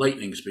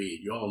lightning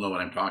speed. You all know what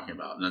I'm talking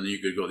about. And then you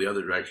could go the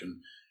other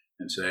direction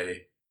and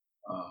say,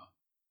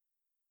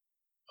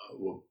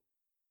 well,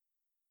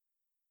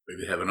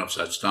 maybe they have an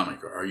upset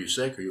stomach, or are you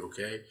sick? Are you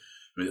okay?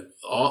 I mean,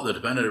 all the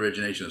dependent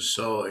origination is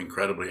so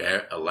incredibly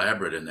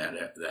elaborate in that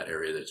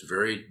area that it's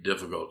very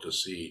difficult to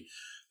see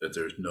that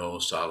there's no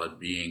solid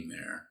being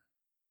there.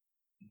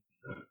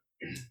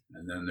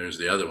 And then there's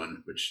the other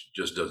one, which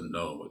just doesn't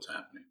know what's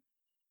happening.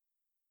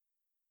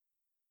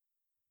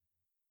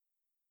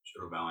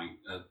 Sure, bowing.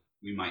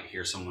 We might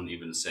hear someone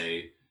even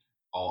say,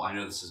 "Oh, I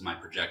know this is my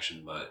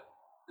projection," but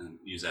and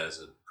use that as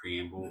a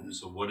preamble. Mm-hmm.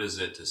 So, what is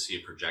it to see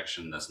a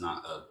projection that's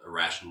not a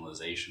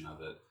rationalization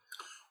of it?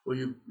 Well,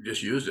 you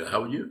just used it.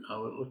 How would it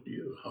look to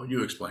you? How would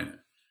you explain it?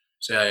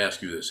 Say I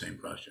ask you the same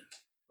question.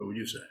 What would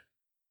you say?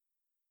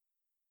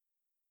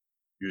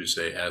 You would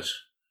say, ask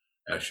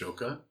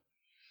Ashoka.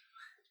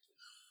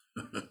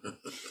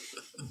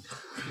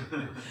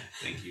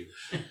 Thank you.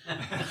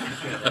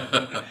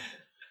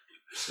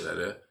 Is that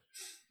it?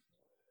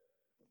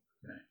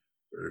 Okay.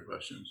 Further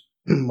questions?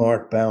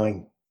 Mark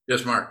Bowing.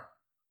 Yes, Mark.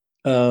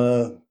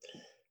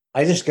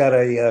 I just got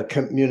a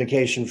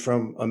communication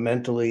from a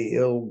mentally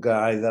ill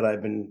guy that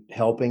I've been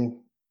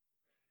helping.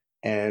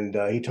 And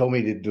he told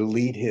me to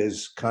delete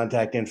his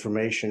contact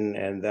information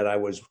and that I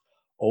was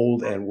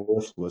old and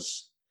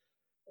worthless.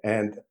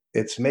 And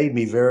it's made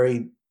me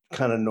very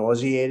kind of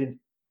nauseated.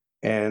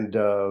 And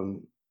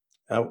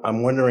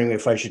I'm wondering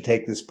if I should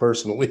take this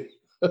personally.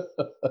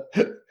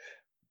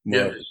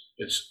 Yeah,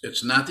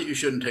 it's not that you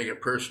shouldn't take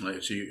it personally.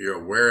 It's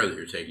you're aware that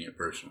you're taking it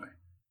personally.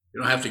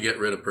 You don't have to get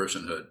rid of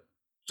personhood.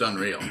 It's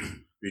unreal. If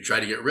you try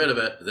to get rid of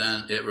it,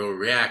 then it will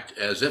react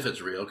as if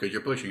it's real because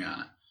you're pushing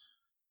on it.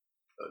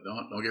 But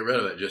don't get rid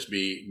of it. Just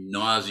be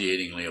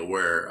nauseatingly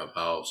aware of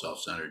how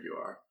self-centered you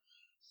are.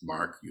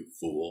 Mark, you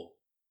fool.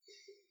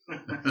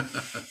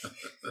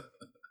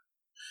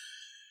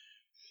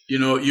 You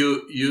know,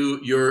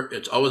 you're.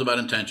 It's always about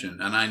intention,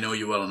 and I know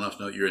you well enough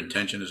to know your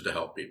intention is to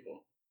help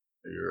people.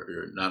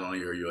 You're not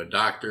only are you a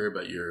doctor,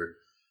 but you're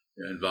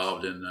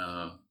involved in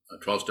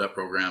 12-step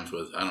programs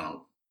with, I don't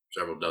know,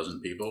 several dozen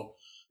people.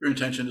 Your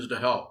intention is to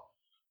help.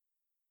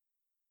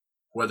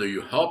 Whether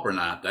you help or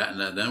not,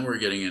 then we're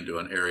getting into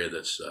an area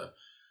that's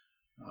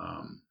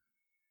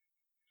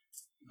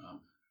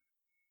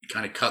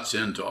kind of cuts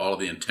into all of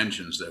the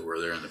intentions that were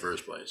there in the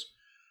first place.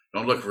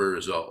 Don't look for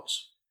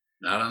results,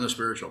 not on the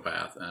spiritual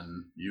path.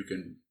 And you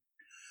can,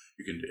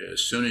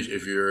 as soon as,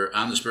 if you're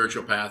on the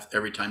spiritual path,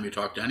 every time you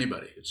talk to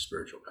anybody, it's a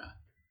spiritual path.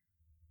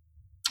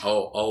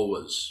 Oh,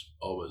 always.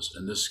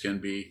 And this can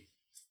be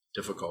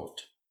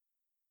difficult.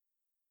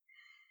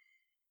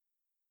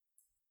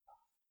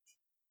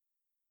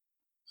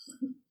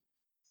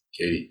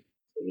 Katie.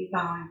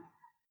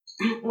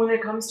 When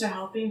it comes to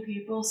helping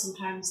people,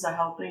 sometimes the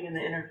helping and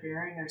the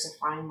interfering, there's a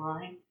fine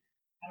line.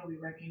 How do we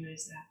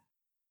recognize that?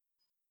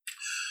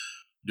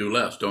 Do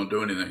less. Don't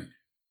do anything.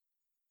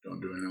 Don't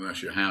do anything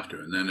unless you have to.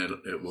 And then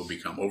it will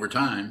become, over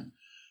time,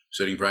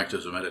 sitting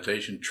practice of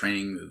meditation,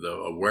 training the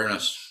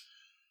awareness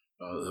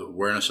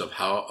of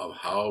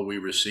how we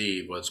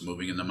receive what's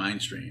moving in the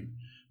mind stream,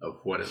 of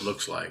what it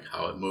looks like,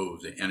 how it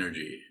moves, the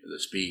energy, the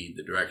speed,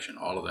 the direction,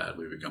 all of that.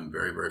 We become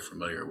very, very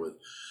familiar with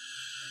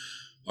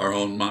our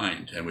own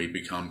mind, and we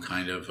become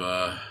kind of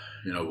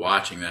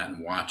watching that.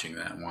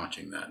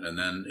 And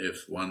then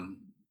if one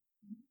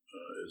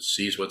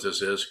sees what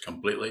this is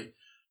completely,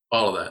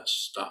 all of that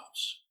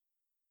stops.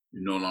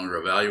 You no longer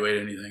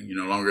evaluate anything. You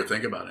no longer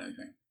think about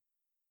anything.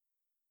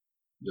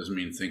 It doesn't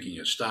mean thinking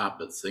has stopped,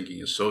 but thinking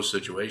is so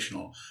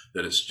situational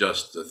that it's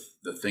just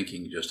the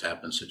thinking just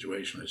happens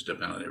situationally. It's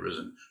dependent.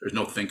 There's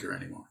no thinker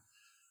anymore,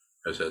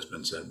 as has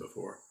been said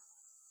before.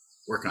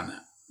 Work on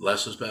that.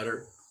 Less is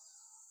better.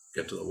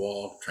 Get to the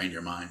wall, train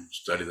your mind,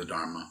 study the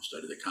Dharma,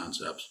 study the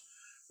concepts,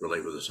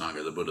 relate with the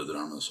Sangha, the Buddha, the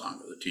Dharma, the Sangha,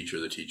 the teacher,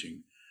 the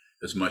teaching,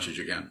 as much as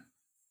you can.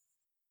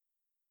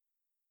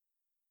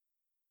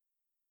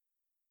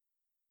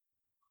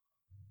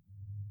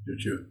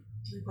 Did you?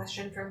 A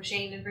question from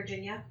Shane in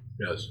Virginia.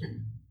 Yes.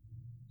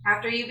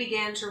 After you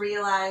began to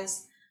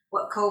realize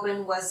what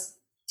Kobun was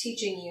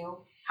teaching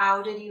you,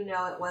 how did you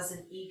know it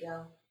wasn't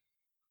ego?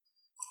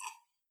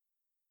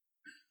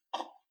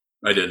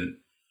 I didn't.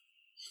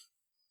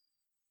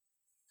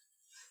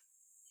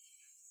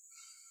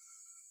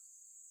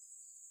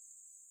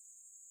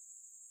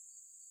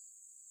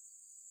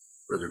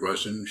 Further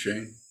question,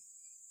 Shane?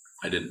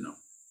 I didn't know.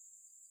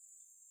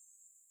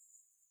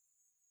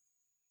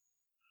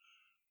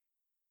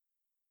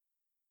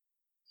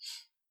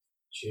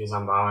 Geez,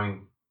 I'm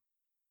bowing.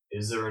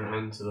 Is there an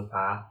end to the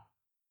path?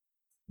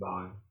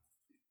 Bowing.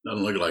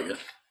 Doesn't look like it.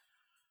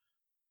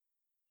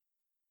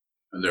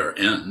 And there are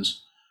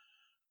ends.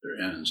 There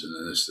are ends, and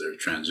then there are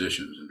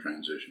transitions and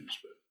transitions,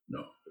 but no,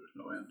 there's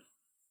no end.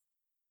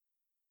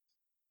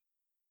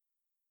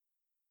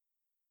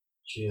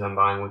 Geez, I'm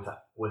bowing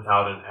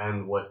without an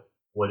end.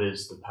 What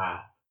is the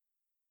path?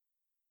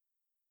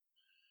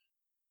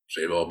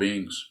 Save all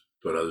beings.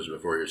 Put others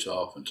before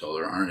yourself until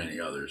there aren't any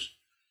others.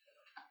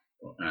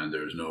 And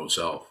there's no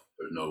self.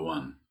 There's no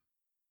one.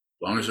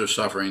 As long as there's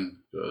suffering,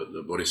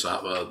 the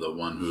bodhisattva, the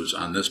one who's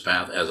on this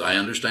path, as I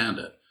understand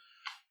it,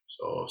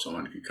 so if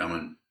someone can come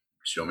and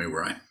show me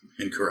where I'm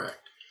incorrect,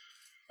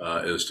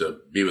 is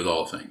to be with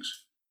all things.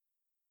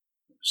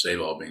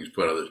 Save all beings,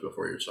 put others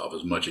before yourself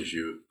as much as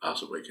you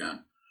possibly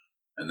can.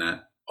 And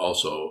that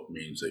also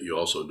means that you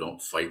also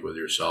don't fight with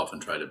yourself and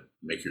try to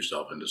make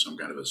yourself into some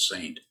kind of a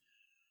saint.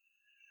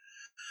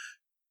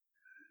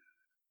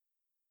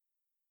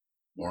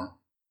 More?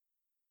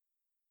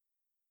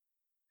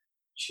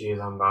 Geez,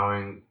 I'm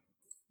bowing.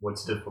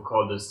 What's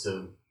difficult is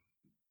to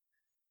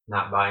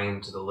not buy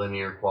into the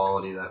linear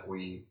quality that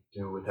we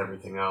do with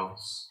everything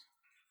else.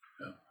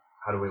 Yeah.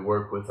 How do we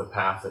work with a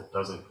path that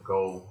doesn't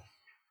go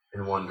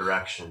in one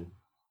direction?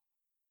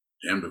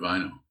 Damn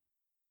divino.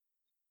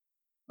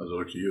 How's it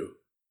look to you?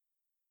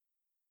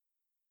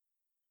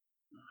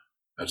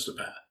 That's the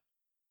path.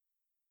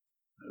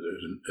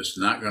 It's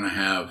not going to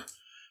have,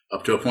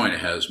 up to a point,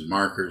 it has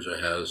markers, it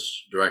has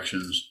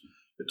directions.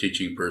 The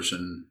teaching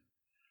person,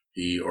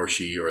 he or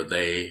she or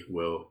they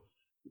will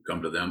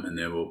come to them and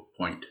they will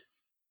point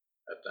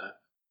at that.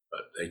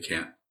 But they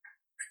can't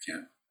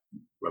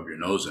rub your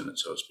nose in it,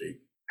 so to speak.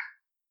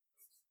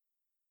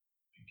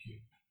 Thank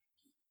you.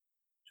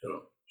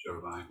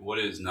 Sure, Bowing. What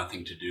is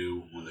nothing to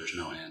do when there's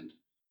no end?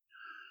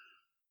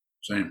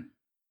 Same.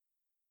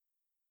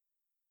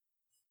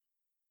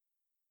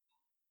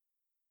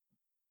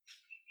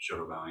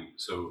 Sure, Bowing.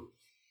 So,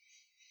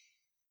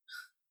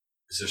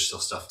 is there still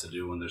stuff to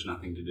do when there's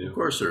nothing to do? Of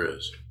course there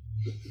is.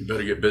 You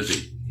better get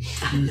busy.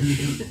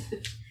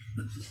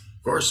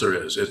 Of course there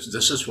is.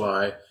 This is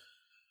why.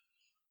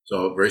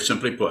 So very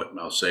simply put,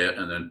 and I'll say it,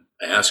 and then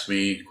ask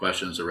me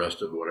questions the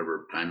rest of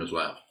whatever time is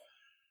left.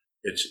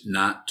 It's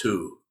not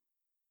two.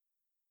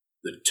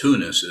 The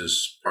two-ness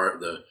is part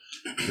of the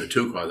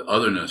two quality. The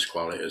otherness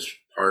quality is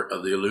part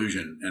of the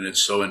illusion, and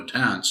it's so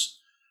intense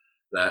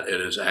that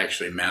it is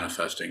actually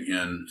manifesting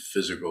in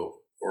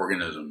physical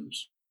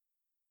organisms.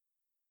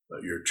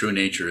 But your true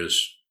nature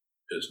is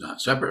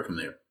not separate from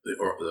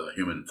the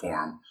human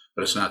form,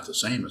 but it's not the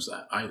same as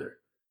that either.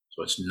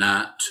 So it's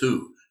not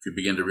two. If you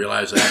begin to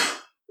realize that,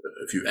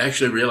 if you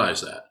actually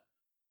realize that,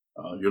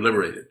 you're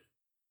liberated.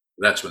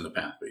 That's when the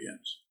path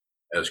begins.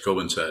 As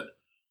Kobun said,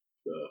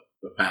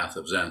 the path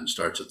of Zen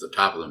starts at the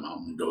top of the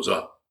mountain and goes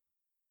up.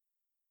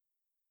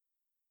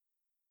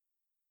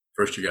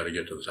 First, you got to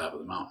get to the top of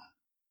the mountain.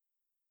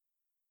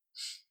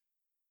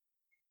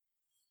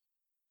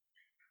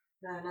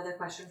 Another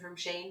question from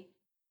Shane.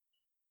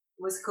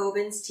 Was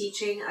Kobun's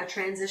teaching a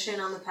transition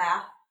on the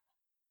path?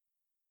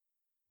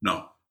 No.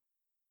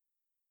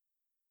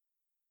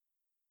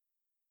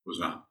 It was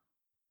not.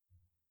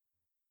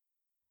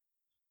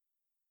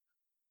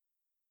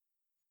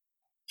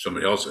 If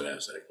somebody else had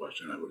asked that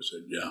question, I would have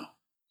said, yeah.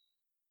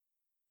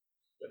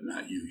 But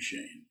not you,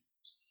 Shane.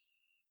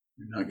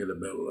 You're not going to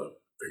be able to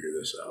figure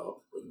this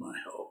out with my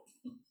help.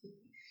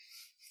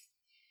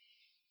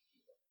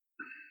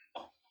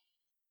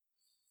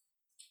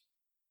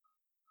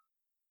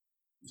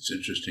 It's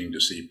interesting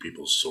to see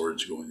people's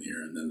swords go in the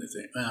air, and then they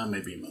think,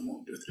 maybe I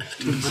won't do that.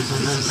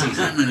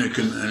 I'm not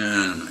going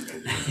to do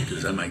it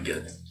because I might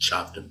get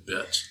chopped to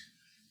bits.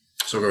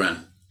 So go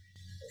on.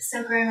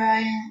 So,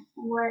 Grandma,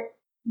 what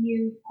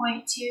you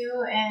point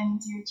to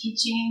and your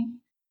teaching,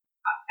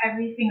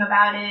 everything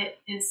about it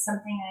is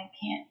something I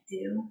can't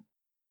do.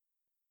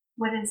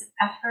 What is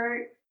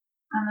effort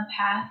on the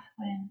path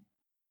when?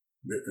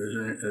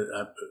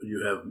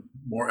 You have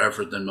more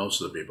effort than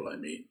most of the people I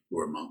meet who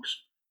are monks.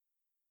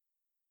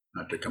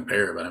 Not to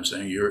compare, but I'm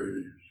saying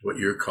what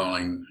you're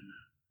coming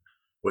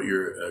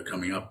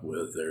up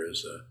with there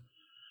is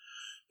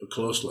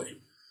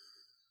closely.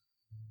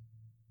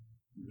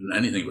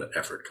 Anything but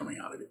effort coming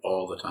out of you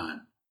all the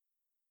time.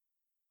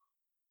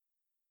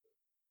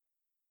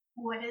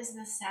 What is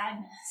the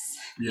sadness?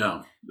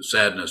 Yeah, the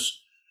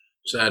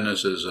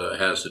sadness is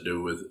has to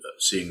do with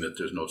seeing that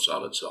there's no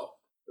solid self,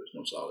 there's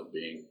no solid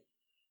being,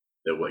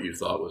 that what you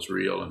thought was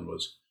real and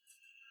was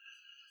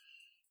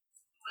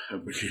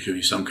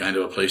some kind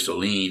of a place to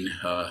lean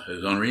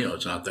is unreal.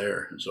 It's not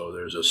there, and so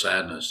there's a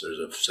sadness. There's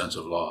a sense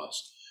of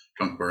loss.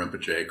 Trungpa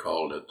Rinpoche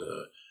called it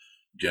the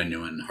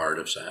genuine heart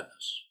of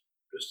sadness.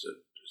 It's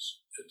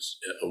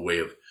a way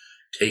of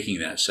taking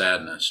that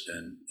sadness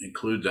and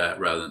include that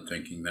rather than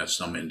thinking that's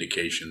some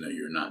indication that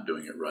you're not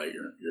doing it right.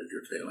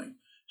 You're failing.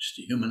 It's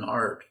the human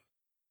heart.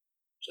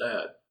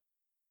 Sad.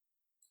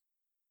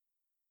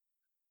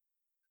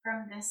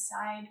 from this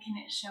side, can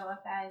it show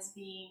up as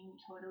being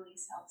totally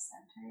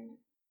self-centered?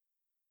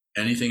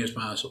 Anything is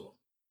possible.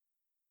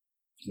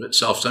 But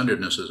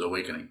self-centeredness is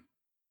awakening.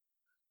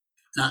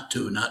 Not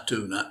to.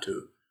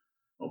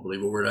 Don't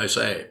believe a word I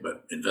say,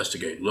 but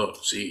investigate,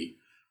 look, see,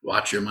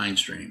 watch your mind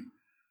stream.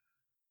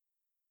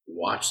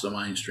 Watch the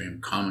mind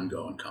stream come and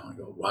go and come and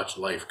go. Watch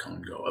life come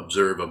and go.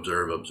 Observe.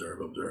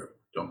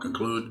 Don't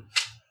conclude,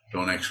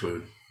 don't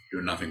exclude,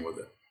 do nothing with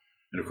it.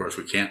 And of course,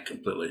 we can't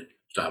completely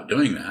stop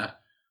doing that.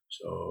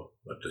 So,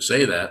 but to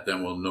say that,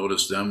 then we'll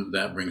notice them.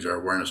 That brings our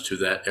awareness to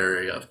that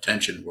area of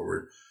tension where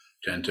we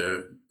tend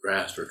to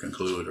grasp or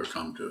conclude or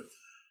come to.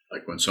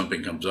 Like when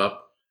something comes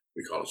up,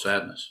 we call it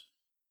sadness.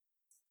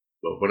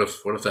 But what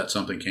if that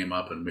something came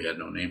up and we had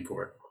no name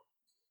for it?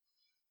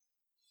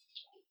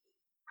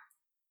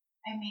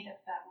 I made up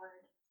that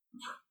word.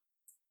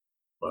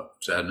 What,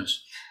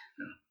 sadness?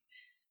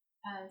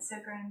 So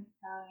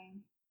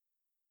grandfathering.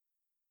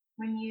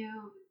 When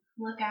you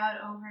look out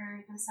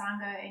over the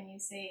Sangha and you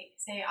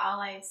say all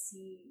I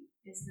see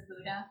is the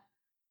Buddha,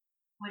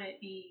 would it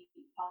be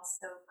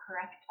also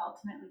correct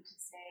ultimately to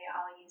say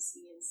all you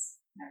see is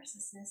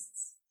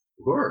narcissists?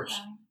 Of course.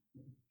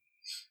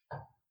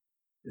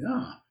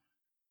 Yeah.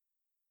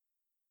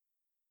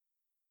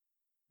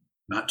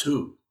 Not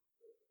two.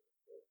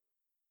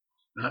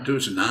 Not two.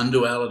 It's a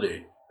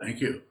non-duality.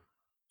 Thank you.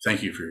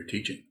 Thank you for your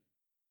teaching.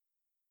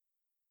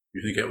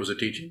 You think that was a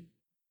teaching?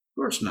 Of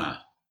course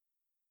not.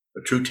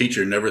 A true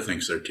teacher never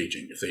thinks they're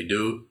teaching. If they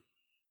do,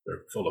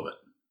 they're full of it.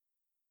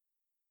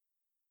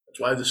 That's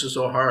why this is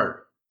so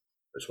hard.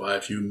 That's why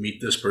if you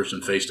meet this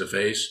person face to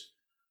face,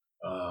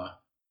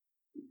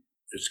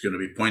 it's going to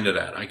be pointed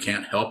at. I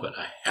can't help it.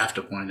 I have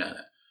to point at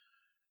it.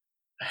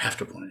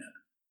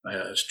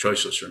 It's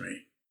choiceless for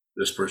me.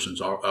 This person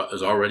is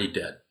already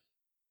dead.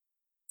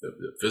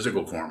 The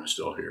physical form is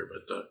still here,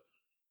 but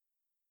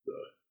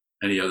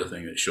any other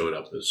thing that showed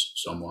up is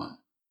someone.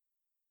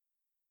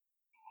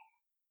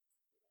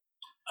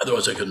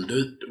 Otherwise, I couldn't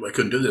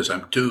do this.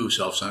 I'm too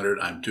self-centered.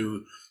 I'm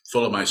too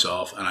full of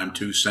myself, and I'm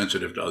too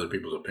sensitive to other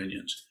people's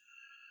opinions.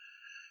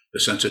 The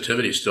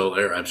sensitivity is still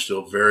there. I'm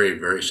still very,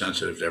 very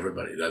sensitive to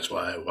everybody. That's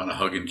why I want to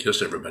hug and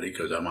kiss everybody,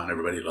 because I want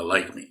everybody to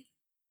like me.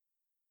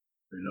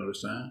 You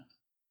notice that?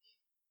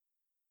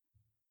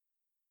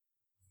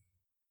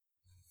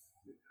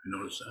 You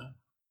notice that?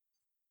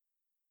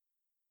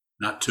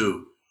 Not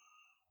two.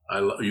 I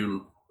love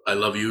you.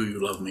 You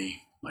love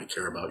me. I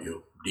care about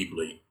you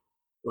deeply.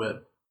 Go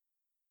ahead.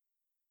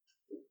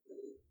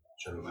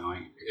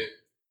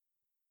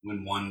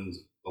 When one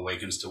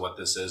awakens to what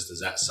this is, does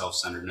that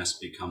self-centeredness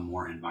become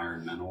more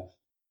environmental?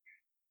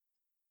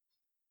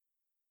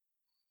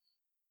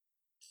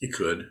 You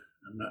could.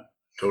 I'm not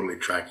totally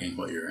tracking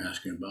what you're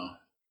asking about.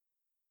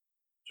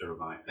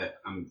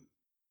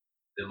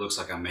 It looks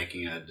like I'm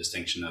making a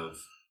distinction of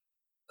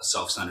a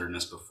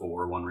self-centeredness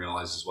before one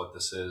realizes what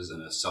this is,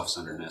 and a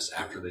self-centeredness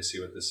after they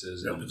see what this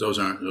is. Yeah, but those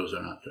are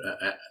not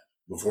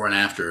before and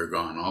after are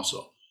gone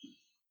also.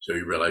 So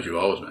you realize you've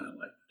always been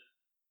enlightened.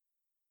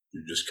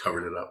 You've just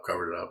covered it up.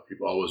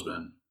 You've always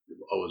been the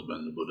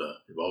Buddha.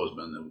 You've always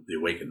been the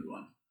awakened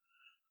one.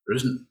 There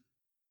isn't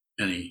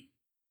any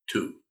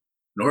two,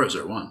 nor is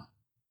there one.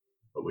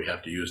 But we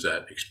have to use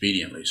that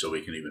expediently so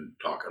we can even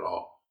talk at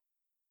all.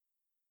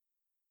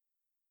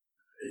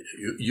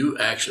 You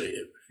actually,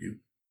 if you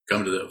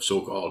come to the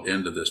so-called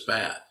end of this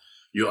path,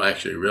 you'll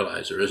actually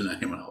realize there isn't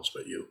anyone else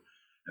but you,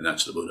 and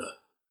that's the Buddha.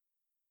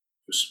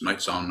 This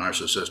might sound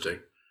narcissistic.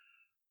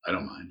 I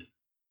don't mind.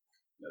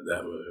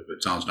 That if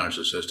it sounds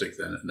narcissistic,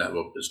 then that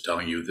is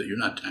telling you that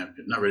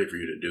it's not ready for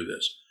you to do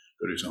this.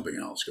 Go do something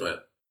else. Go ahead.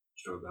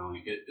 Sure,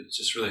 it's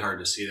just really hard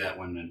to see that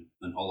when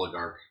an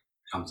oligarch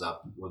comes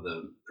up with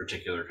a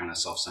particular kind of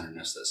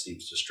self-centeredness that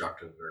seems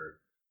destructive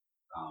or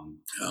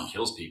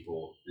kills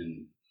people.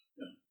 And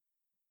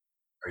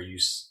are you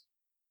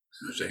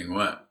saying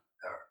what?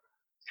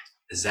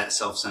 Is that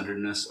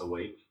self-centeredness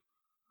awake?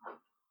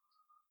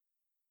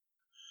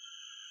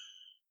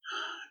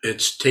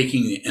 It's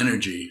taking the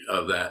energy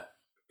of that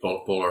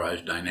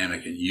polarized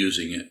dynamic and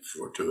using it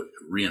to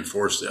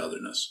reinforce the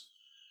otherness,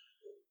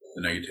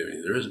 the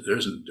negativity.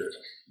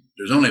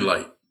 There's only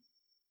light.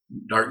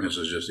 Darkness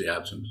is just the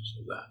absence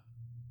of that.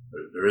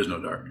 There is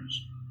no darkness.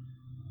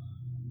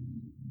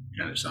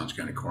 Kind of sounds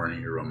kind of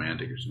corny or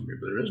romantic or something,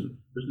 but there isn't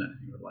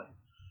anything but light.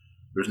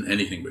 There isn't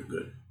anything but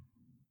good.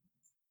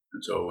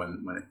 And so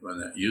when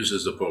that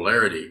uses the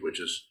polarity, which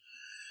is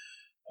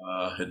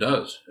it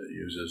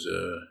uses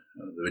the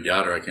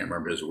Vidyadhara, I can't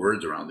remember his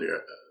words around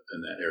there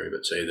in that area,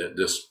 but say that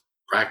this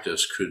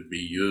practice could be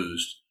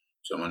used.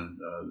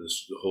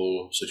 The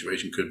whole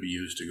situation could be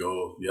used to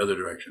go the other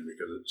direction,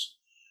 because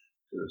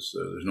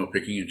there's no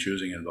picking and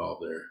choosing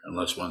involved there.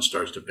 Unless one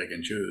starts to pick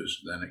and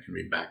choose, then it can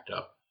be backed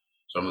up.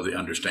 Some of the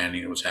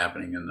understanding that was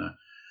happening in the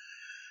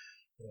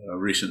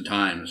recent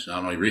times,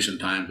 not only recent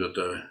times, but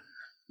the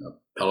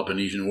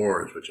Peloponnesian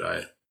Wars, which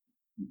I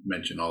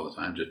mention all the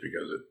time just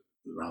because it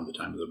was around the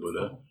time of the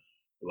Buddha.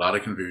 A lot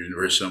of confusion,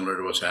 very similar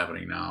to what's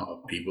happening now,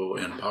 of people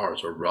in power.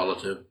 So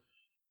relative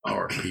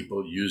power,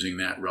 people using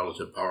that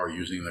relative power,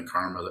 using the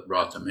karma that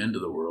brought them into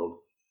the world,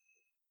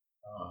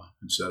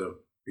 instead of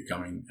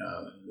becoming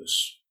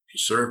to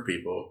serve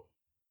people,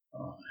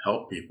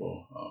 help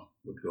people,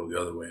 would go the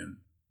other way and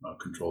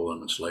control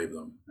them, enslave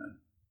them, and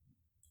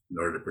in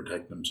order to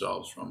protect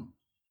themselves from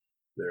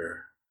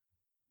their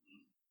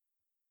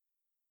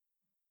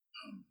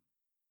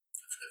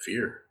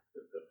fear,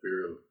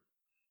 the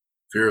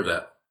fear of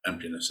that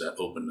emptiness, that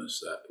openness,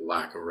 that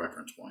lack of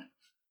reference point.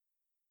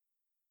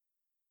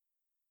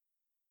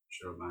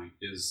 Sure, Mike.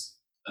 Is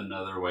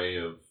another way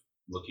of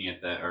looking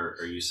at that, or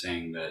are you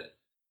saying that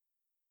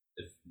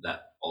if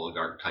that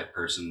oligarch type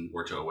person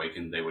were to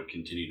awaken, they would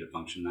continue to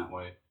function that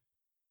way?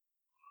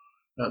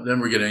 Then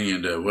we're getting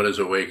into what is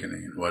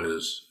awakening and what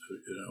is,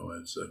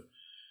 it's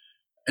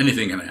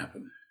anything can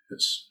happen.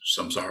 It's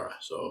samsara,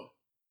 so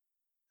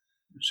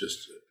it's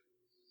just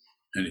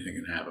anything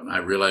can happen. I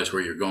realize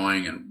where you're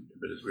going,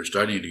 but we're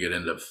starting to get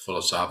into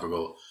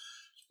philosophical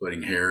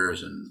splitting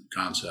hairs and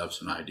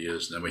concepts and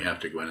ideas, and then we have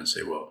to go in and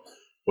say, well,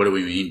 what do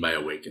we mean by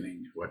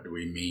awakening? What do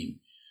we mean?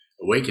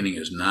 Awakening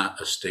is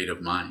not a state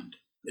of mind.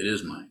 It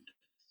is mind.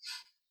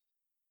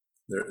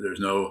 There's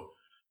no,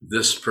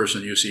 this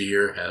person you see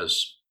here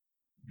has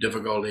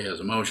difficulty, has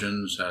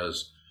emotions,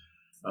 has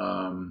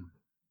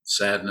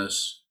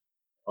sadness,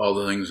 all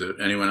the things that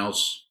anyone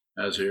else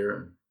has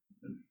here.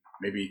 And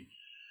maybe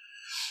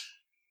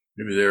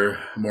they're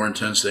more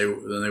intense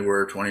than they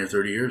were 20 or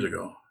 30 years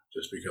ago,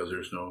 just because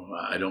there's no,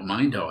 I don't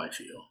mind how I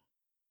feel.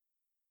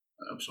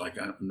 It's like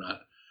I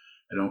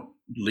don't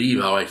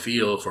leave how I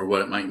feel for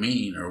what it might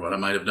mean or what I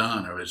might have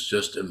done, or it's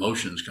just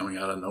emotions coming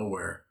out of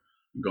nowhere,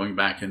 going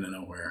back into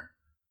nowhere.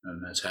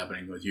 And that's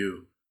happening with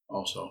you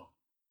also.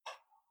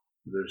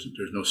 There's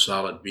no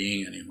solid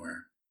being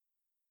anywhere.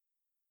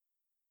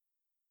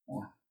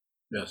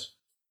 Yes.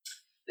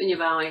 When you're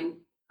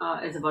vowing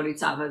as a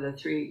bodhisattva, the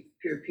 3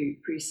 pure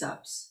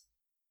precepts: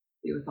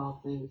 be with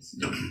all things,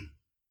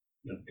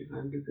 Yep. do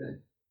harm, do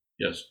good.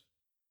 Yes.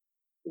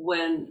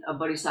 When a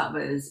bodhisattva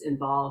is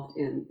involved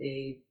in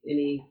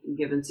any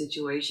given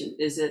situation,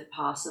 is it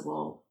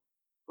possible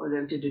for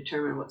them to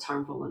determine what's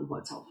harmful and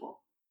what's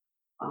helpful?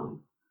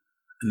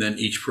 And then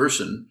each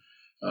person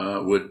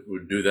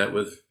would do that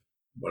with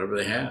whatever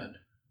they had,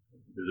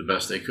 do the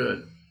best they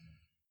could.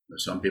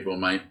 Some people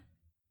might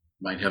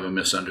have a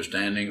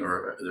misunderstanding,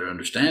 or their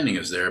understanding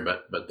is there,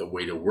 but the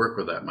way to work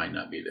with that might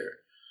not be there.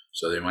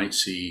 So they might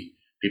see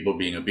people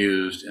being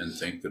abused and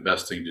think the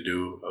best thing to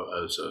do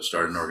is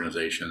start an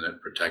organization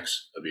that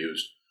protects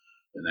abused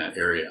in that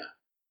area.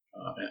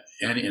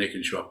 And it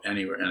can show up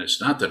anywhere. And it's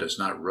not that it's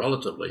not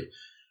relatively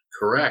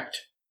correct,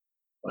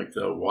 like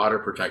the water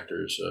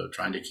protectors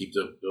trying to keep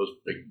those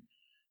big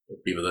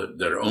people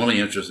that are only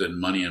interested in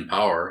money and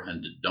power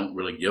and don't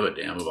really give a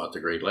damn about the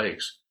Great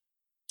Lakes.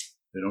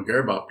 They don't care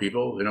about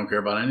people. They don't care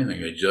about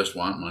anything. They just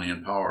want money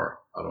and power.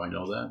 How do I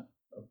know that?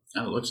 It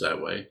kind of looks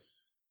that way.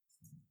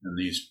 And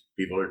these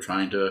people are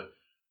trying to,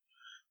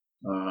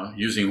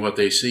 using what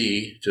they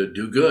see to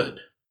do good.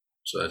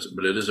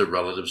 But it is a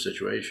relative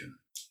situation.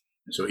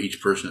 And so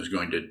each person is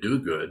going to do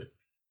good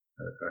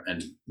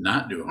and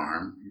not do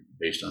harm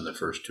based on the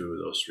first 2 of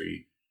those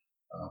 3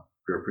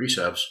 pure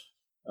precepts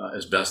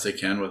as best they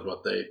can with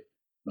what they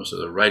know. So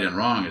the right and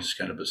wrong is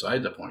kind of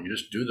beside the point. You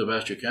just do the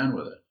best you can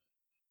with it.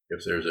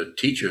 If there's a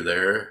teacher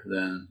there,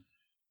 then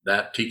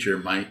that teacher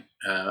might,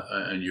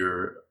 and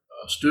you're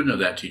a student of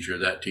that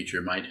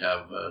teacher might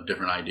have a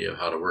different idea of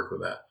how to work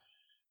with that.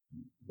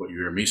 What you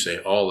hear me say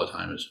all the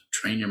time is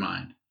train your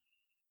mind.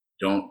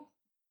 Don't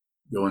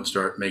go and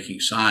start making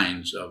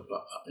signs of,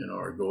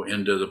 or go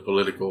into the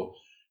political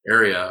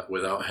area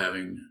without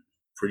having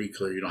pretty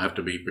clear. You don't have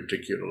to be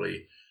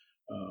particularly,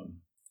 you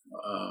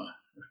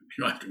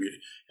don't have to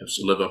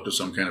live up to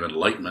some kind of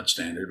enlightenment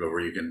standard, but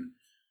where you can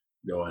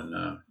go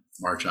and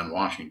march on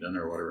Washington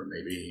or whatever it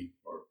may be,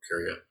 or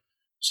carry a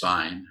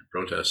sign, a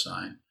protest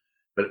sign.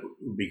 But it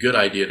would be a good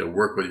idea to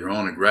work with your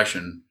own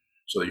aggression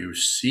so that you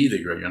see the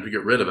aggression. You don't have to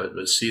get rid of it,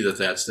 but see that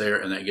that's there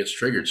and that gets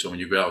triggered. So when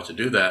you go out to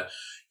do that,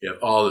 you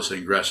have all this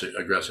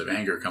aggressive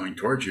anger coming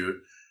towards you.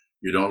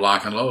 You don't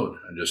lock and load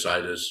and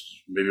decide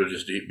maybe it'll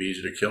just be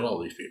easy to kill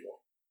all these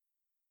people,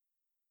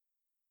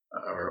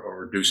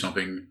 or do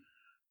something.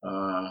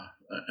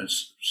 And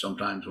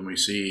sometimes when we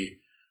see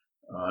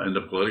in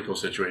the political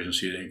situation,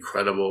 see the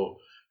incredible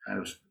kind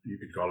of, you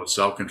could call it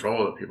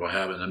self-control that people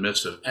have in the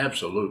midst of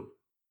absolute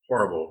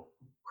horrible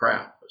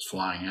crap that's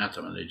flying at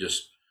them, and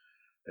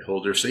they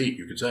hold their seat,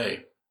 you could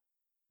say.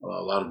 A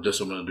lot of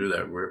discipline to do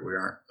that.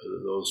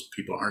 Those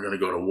people aren't going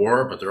to go to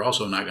war, but they're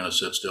also not going to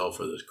sit still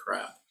for this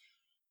crap.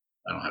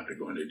 I don't have to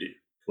go into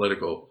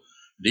political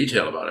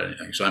detail about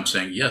anything. So I'm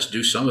saying, yes,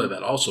 do some of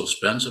that. Also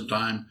spend some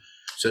time,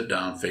 sit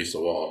down, face the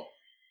wall,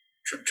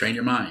 train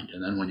your mind.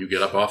 And then when you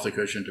get up off the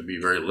cushion, to be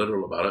very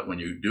literal about it, when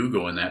you do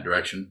go in that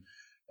direction,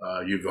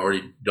 you've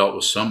already dealt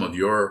with some of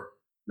your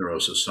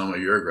neurosis, some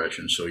of your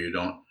aggression. So you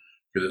don't,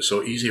 because it's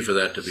so easy for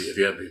that to be, if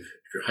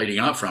you're hiding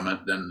out from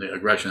it, then the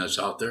aggression that's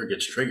out there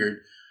gets triggered.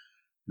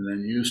 And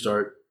then you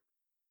start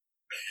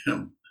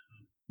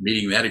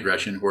meeting that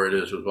aggression where it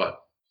is with what?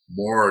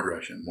 more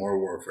aggression, more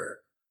warfare.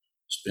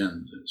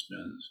 Spins and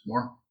spins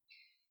more.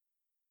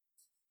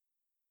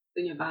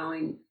 When you're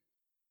bowing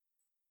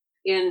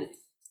in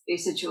a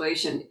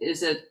situation,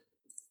 is it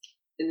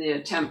in the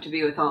attempt to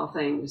be with all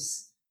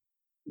things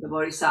the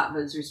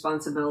bodhisattva's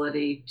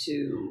responsibility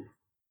to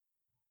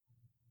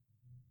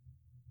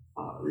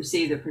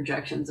receive the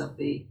projections of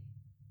the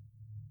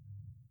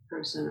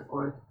person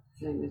or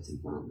thing that's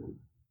in front of them?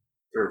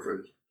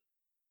 Paraphrase.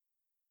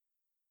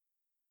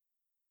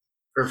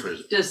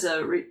 Does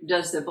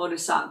the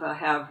bodhisattva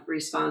have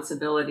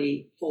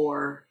responsibility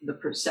for the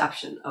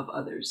perception of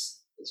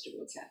others as to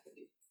what's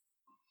happening?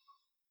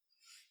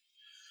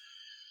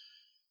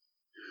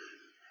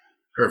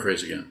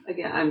 Paraphrase again.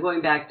 Again, I'm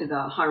going back to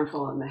the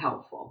harmful and the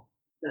helpful,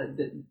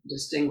 the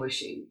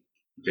distinguishing.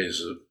 Okay,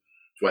 so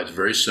that's why it's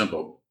very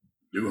simple.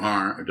 Do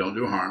harm, don't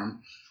do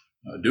harm.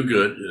 Do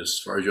good as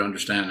far as you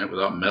understand it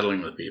without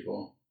meddling with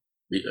people.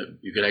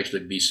 You could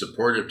actually be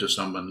supportive to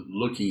someone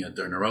looking at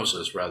their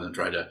neurosis rather than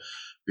try to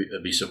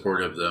be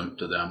supportive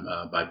to them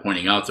by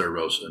pointing out their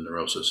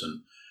neurosis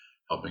and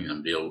helping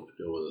them deal with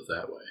it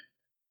that way.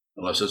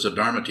 Unless it's a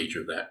Dharma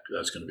teacher,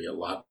 that's going to be a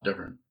lot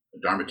different. A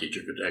Dharma teacher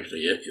could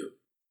actually hit you,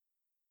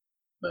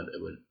 but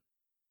you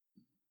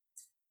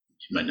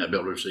might not be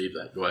able to receive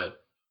that. Go ahead.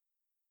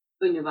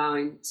 When you're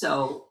bowing,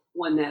 so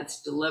when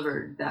that's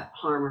delivered, that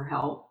harm or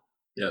help,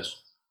 Yes.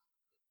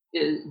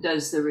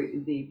 Does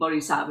the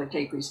bodhisattva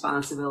take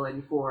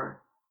responsibility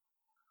for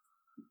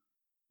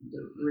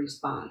the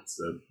response?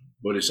 The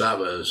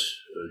bodhisattva is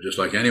just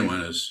like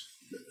anyone is.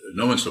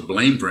 No one's to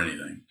blame for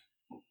anything,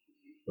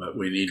 but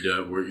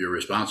you're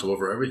responsible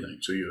for everything.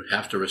 So you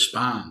have to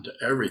respond to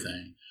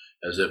everything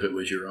as if it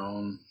was your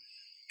own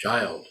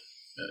child.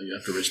 You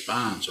have to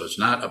respond. So it's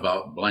not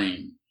about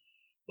blame.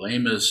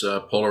 Blame is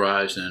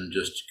polarized and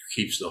just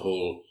keeps the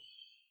whole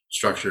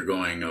structure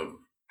going of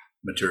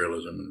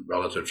materialism and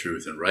relative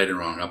truth and right and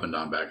wrong, up and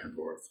down, back and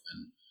forth.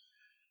 And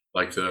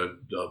like the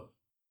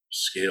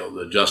scale,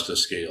 the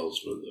justice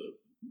scales with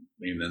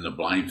even the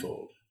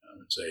blindfold. I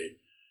would say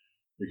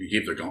we can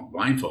keep the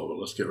blindfold, but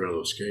let's get rid of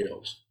those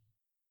scales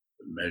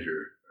and measure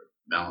or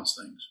balance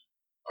things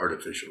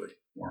artificially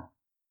more.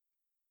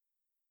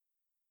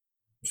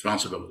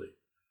 Responsibility,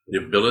 the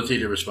ability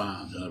to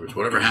respond. In other words,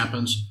 whatever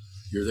happens,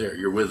 you're there,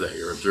 you're with that,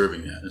 you're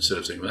observing that, instead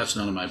of saying, well, that's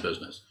none of my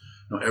business.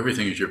 No,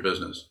 everything is your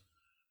business.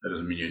 That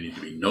doesn't mean you need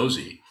to be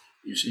nosy.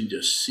 You need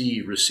to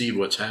receive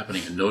what's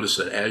happening, and notice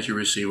that as you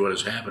receive what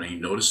is happening,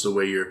 notice the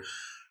way your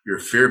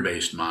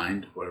fear-based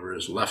mind, whatever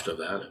is left of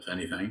that, if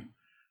anything,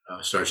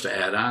 starts to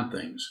add on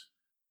things.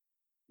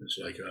 It's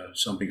like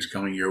something's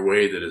coming your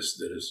way that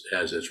has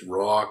its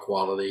raw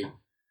quality,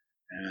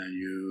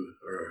 and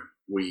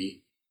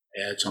we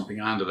add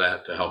something onto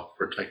that to help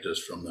protect us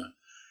from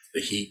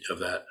the heat of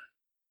that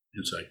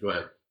insight. Go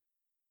ahead.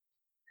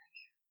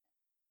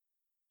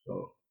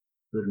 So,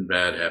 good and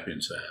bad, happy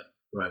and sad.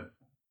 Go ahead.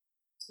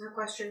 So a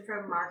question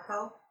from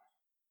Marco.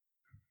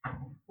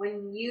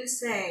 When you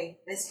say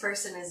this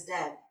person is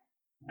dead,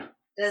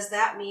 does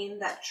that mean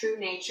that true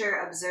nature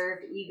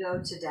observed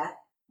ego to death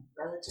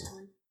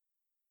relatively?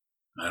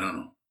 I don't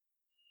know.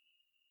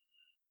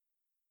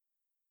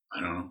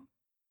 I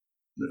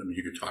mean,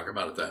 you could talk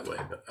about it that way,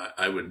 but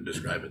I wouldn't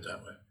describe it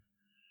that way.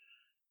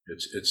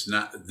 It's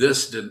not.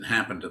 This didn't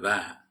happen to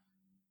that.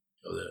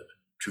 So the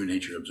true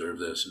nature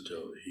observed this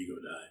until the ego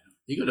died.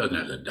 Ego doesn't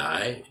have to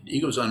die.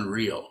 Ego's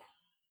unreal.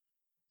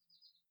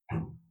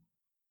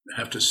 You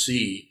have to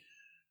see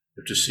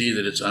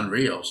that it's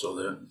unreal, so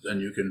that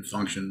then you can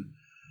function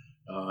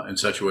in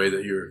such a way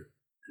that you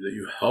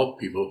help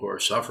people who are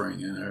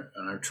suffering and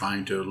are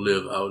trying to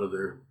live out of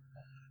their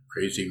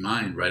crazy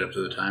mind right up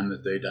to the time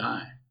that they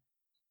die.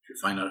 If you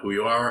find out who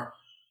you are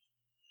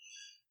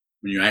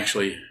when you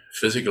actually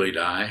physically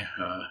die,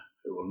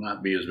 it will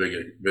not be as big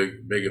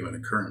of an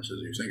occurrence as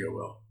you think it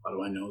will. How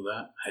do I know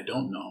that? I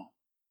don't know.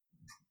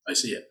 I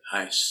see it.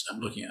 I'm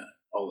looking at it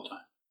all the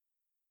time.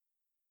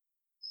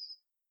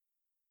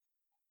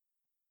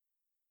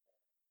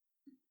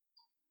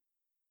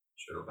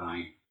 Shadow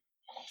bowing.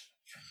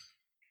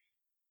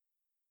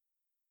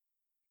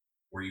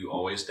 Were you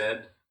always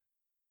dead?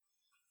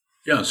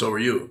 Yeah, and so were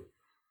you.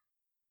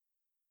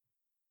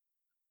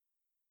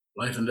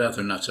 Life and death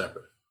are not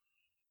separate.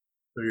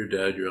 So you're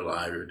dead, you're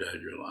alive, you're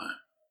dead, you're alive.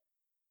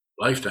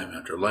 Lifetime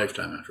after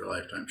lifetime after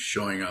lifetime,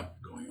 showing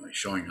up, going away,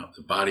 showing up.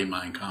 The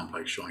body-mind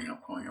complex showing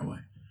up, going away.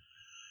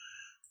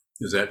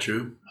 Is that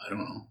true? I don't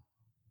know. I'm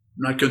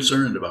not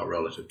concerned about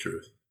relative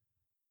truth,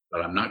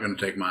 but I'm not going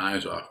to take my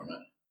eyes off from it,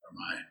 or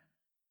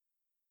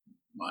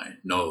my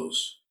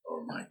nose,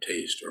 or my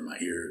taste, or my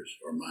ears,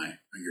 or my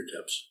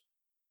fingertips.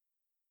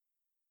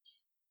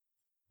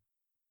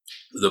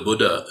 The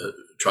Buddha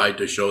tried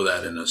to show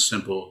that in a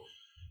simple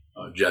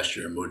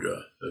gesture,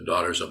 mudra. The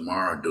daughters of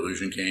Mara,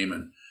 delusion came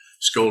and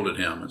scolded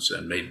him and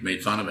said,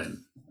 made fun of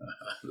him.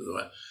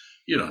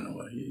 You don't know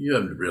what, you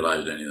haven't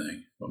realized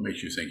anything. What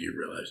makes you think you've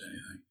realized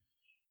anything?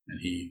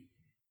 And he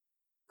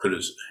put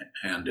his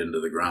hand into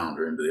the ground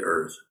or into the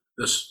earth.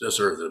 This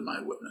earth is my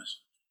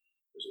witness.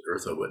 Is the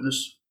earth a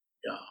witness?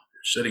 Yeah,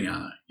 you're sitting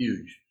on a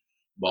huge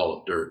ball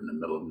of dirt in the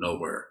middle of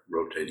nowhere,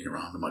 rotating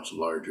around a much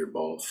larger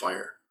ball of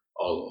fire,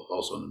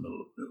 also in the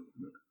middle of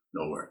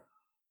nowhere.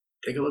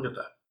 Take a look at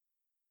that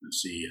and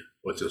see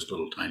what this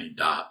little tiny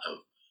dot of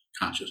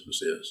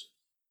consciousness is.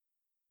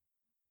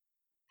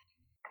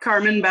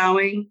 Carmen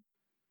Bowing.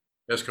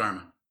 Yes,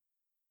 Carmen.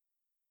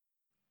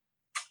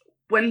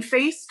 When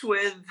faced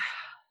with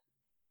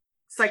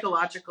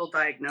psychological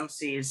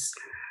diagnoses,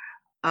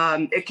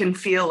 it can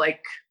feel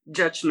like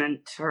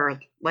judgment or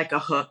like a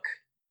hook.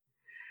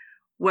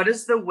 What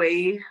is the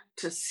way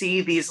to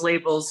see these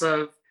labels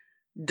of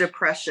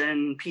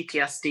depression,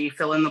 PTSD,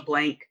 fill in the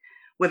blank,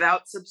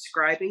 without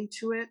subscribing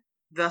to it,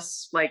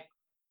 thus like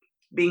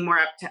being more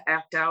apt to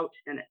act out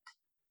in it?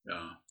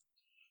 Yeah.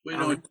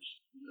 Well,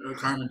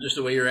 Carmen, just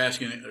the way you're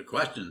asking a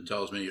question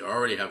tells me you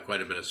already have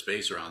quite a bit of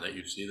space around that.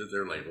 You see that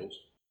they're labels.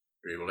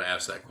 You're able to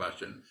ask that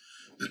question.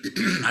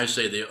 I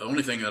say the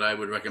only thing that I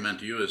would recommend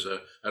to you is, I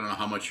don't know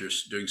how much you're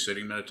doing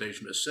sitting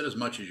meditation, but sit as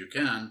much as you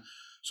can.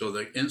 So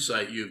the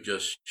insight you've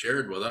just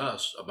shared with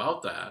us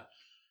about that,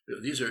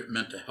 these are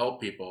meant to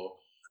help people,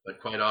 but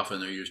quite often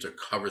they're used to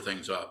cover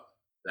things up.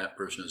 That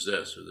person is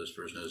this, or this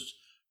person is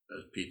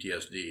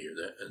PTSD, or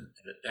that, and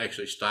it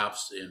actually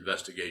stops the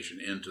investigation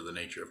into the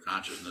nature of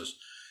consciousness,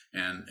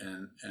 and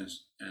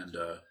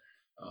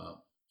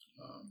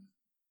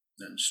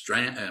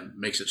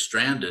makes it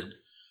stranded.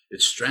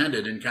 It's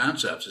stranded in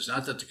concepts. It's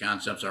not that the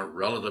concepts are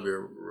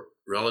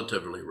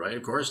relatively right.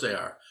 Of course they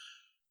are,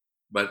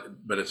 but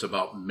it's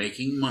about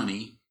making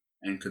money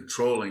and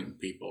controlling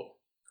people.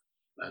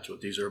 That's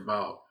what these are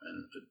about,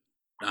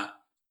 and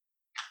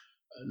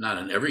not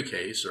in every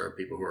case. There are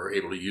people who are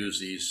able to use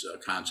these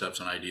concepts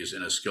and ideas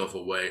in a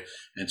skillful way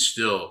and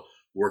still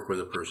work with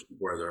a person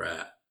where they're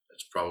at.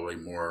 It's probably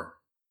more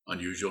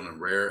unusual and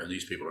rare, and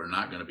these people are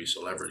not going to be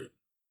celebrity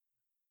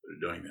for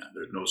doing that.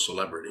 There's no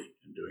celebrity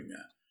in doing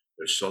that.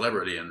 There's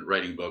celebrity in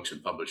writing books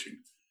and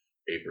publishing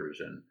papers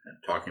and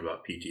talking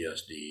about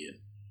PTSD and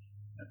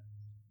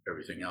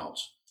everything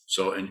else.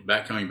 So, and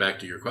coming back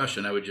to your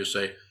question, I would just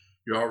say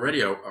you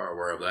already are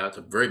aware of that.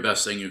 The very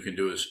best thing you can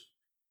do is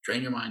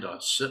train your mind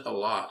on sit a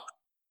lot.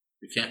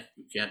 You can't,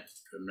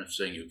 I'm not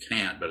saying you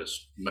can't, but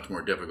it's much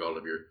more difficult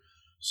if you're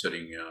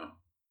sitting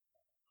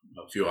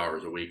a few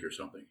hours a week or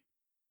something.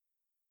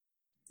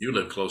 You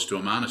live close to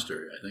a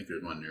monastery. I think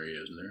there's one near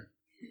you, isn't there?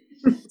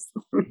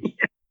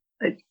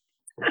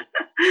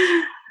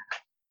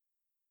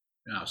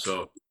 Yeah,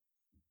 so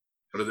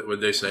what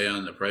would they say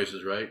on The Price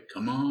is Right?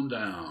 Come on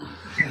down.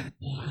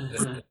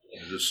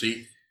 There's a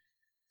seat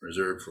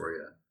reserved for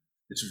you.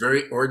 It's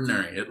very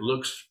ordinary. It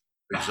looks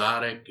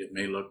exotic. It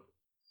may look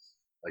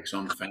like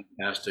some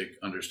fantastic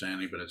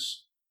understanding, but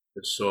it's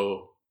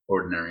so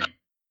ordinary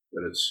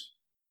that it's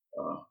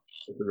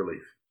a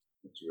relief.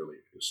 It's a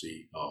relief to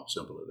see how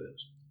simple it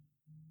is.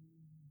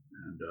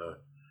 And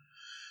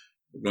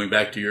going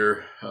back to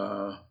your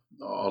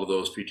all of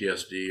those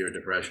PTSD or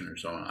depression or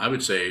so on, I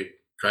would say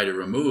try to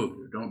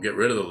remove, don't get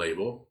rid of the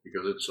label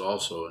because it's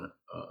also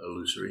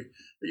illusory,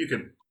 but you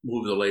can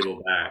move the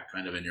label back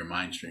kind of in your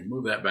mind stream,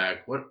 move that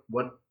back. What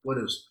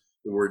is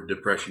the word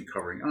depression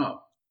covering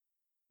up?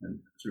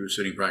 And through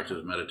sitting practice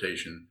of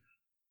meditation,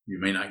 you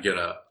may not get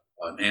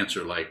an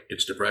answer like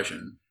it's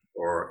depression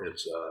or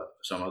it's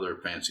some other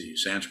fancy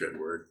Sanskrit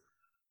word,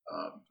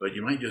 but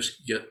you might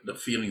just get the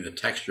feeling, the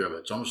texture of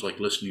it. It's almost like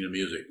listening to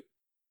music.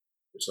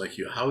 It's like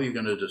how are you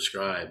going to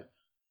describe,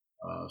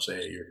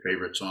 say, your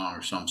favorite song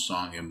or some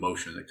song, the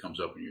emotion that comes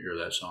up when you hear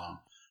that song?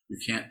 You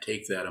can't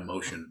take that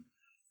emotion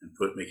and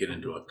make it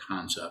into a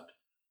concept.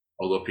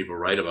 Although people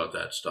write about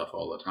that stuff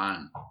all the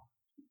time.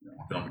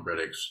 Film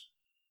critics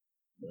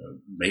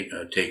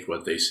take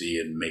what they see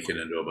and make it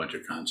into a bunch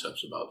of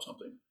concepts about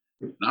something.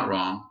 Not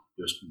wrong,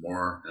 just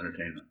more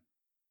entertainment.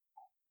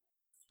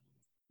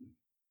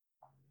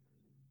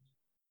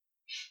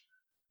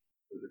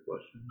 Other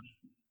questions?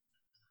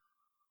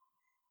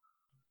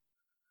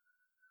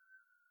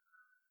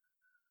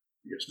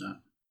 I guess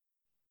not.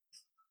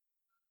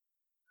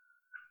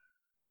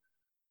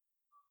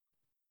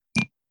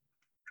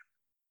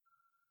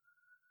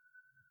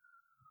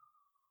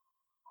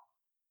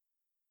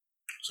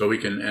 So we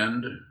can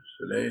end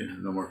today.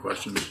 No more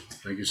questions.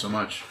 Thank you so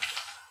much.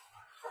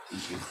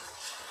 Thank you.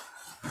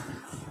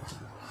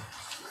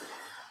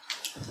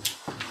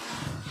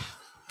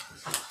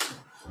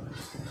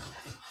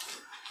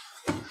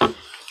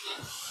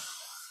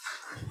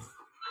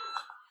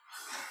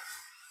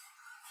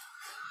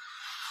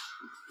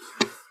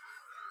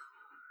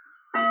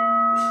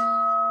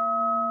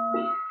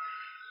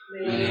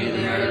 May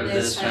the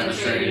earth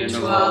penetrate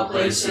into all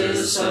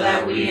places, so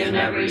that we and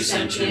every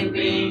sentient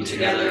being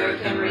together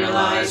can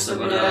realize the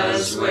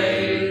Buddha's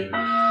way.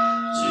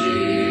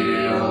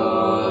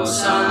 Jio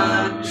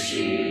San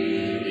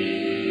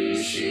Shi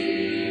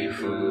Shi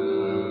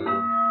Fu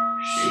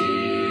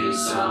Shi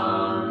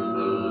San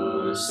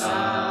Bu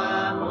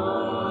Sa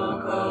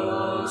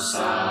Moko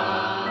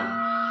Sa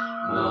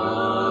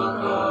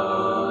Moko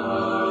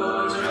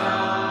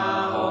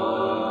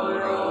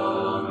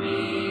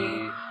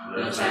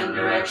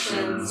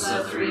directions,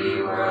 the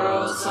three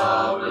worlds,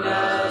 all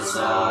Buddhas,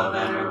 all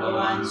venerable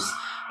ones,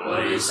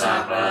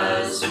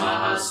 Bodhisattvas,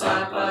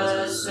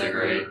 Mahasattvas, the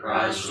great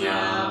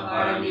Prajna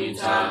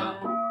Paramita.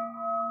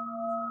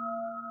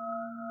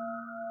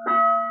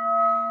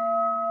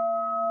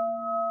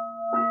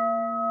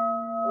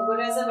 O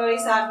Buddhas and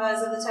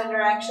Bodhisattvas of the 10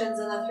 directions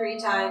and the 3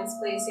 times,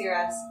 please hear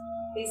us.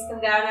 Please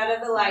come down out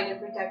of the light and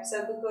protect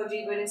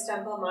Sokukoji Buddhist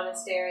Temple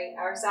Monastery,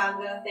 our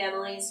Sangha,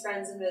 families,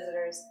 friends, and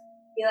visitors.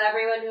 Heal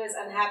everyone who is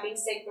unhappy,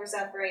 sick, or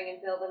suffering,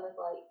 and fill them with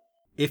light.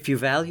 If you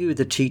value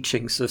the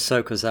teachings of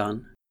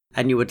Sokuzan,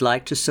 and you would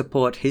like to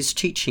support his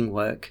teaching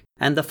work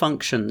and the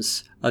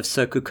functions of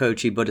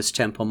Sokukoji Buddhist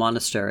Temple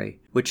Monastery,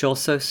 which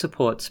also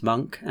supports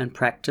monk and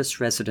practice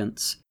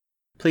residents,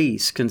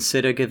 please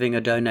consider giving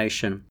a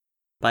donation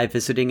by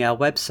visiting our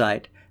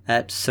website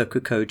at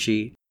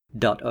sokukoji.org.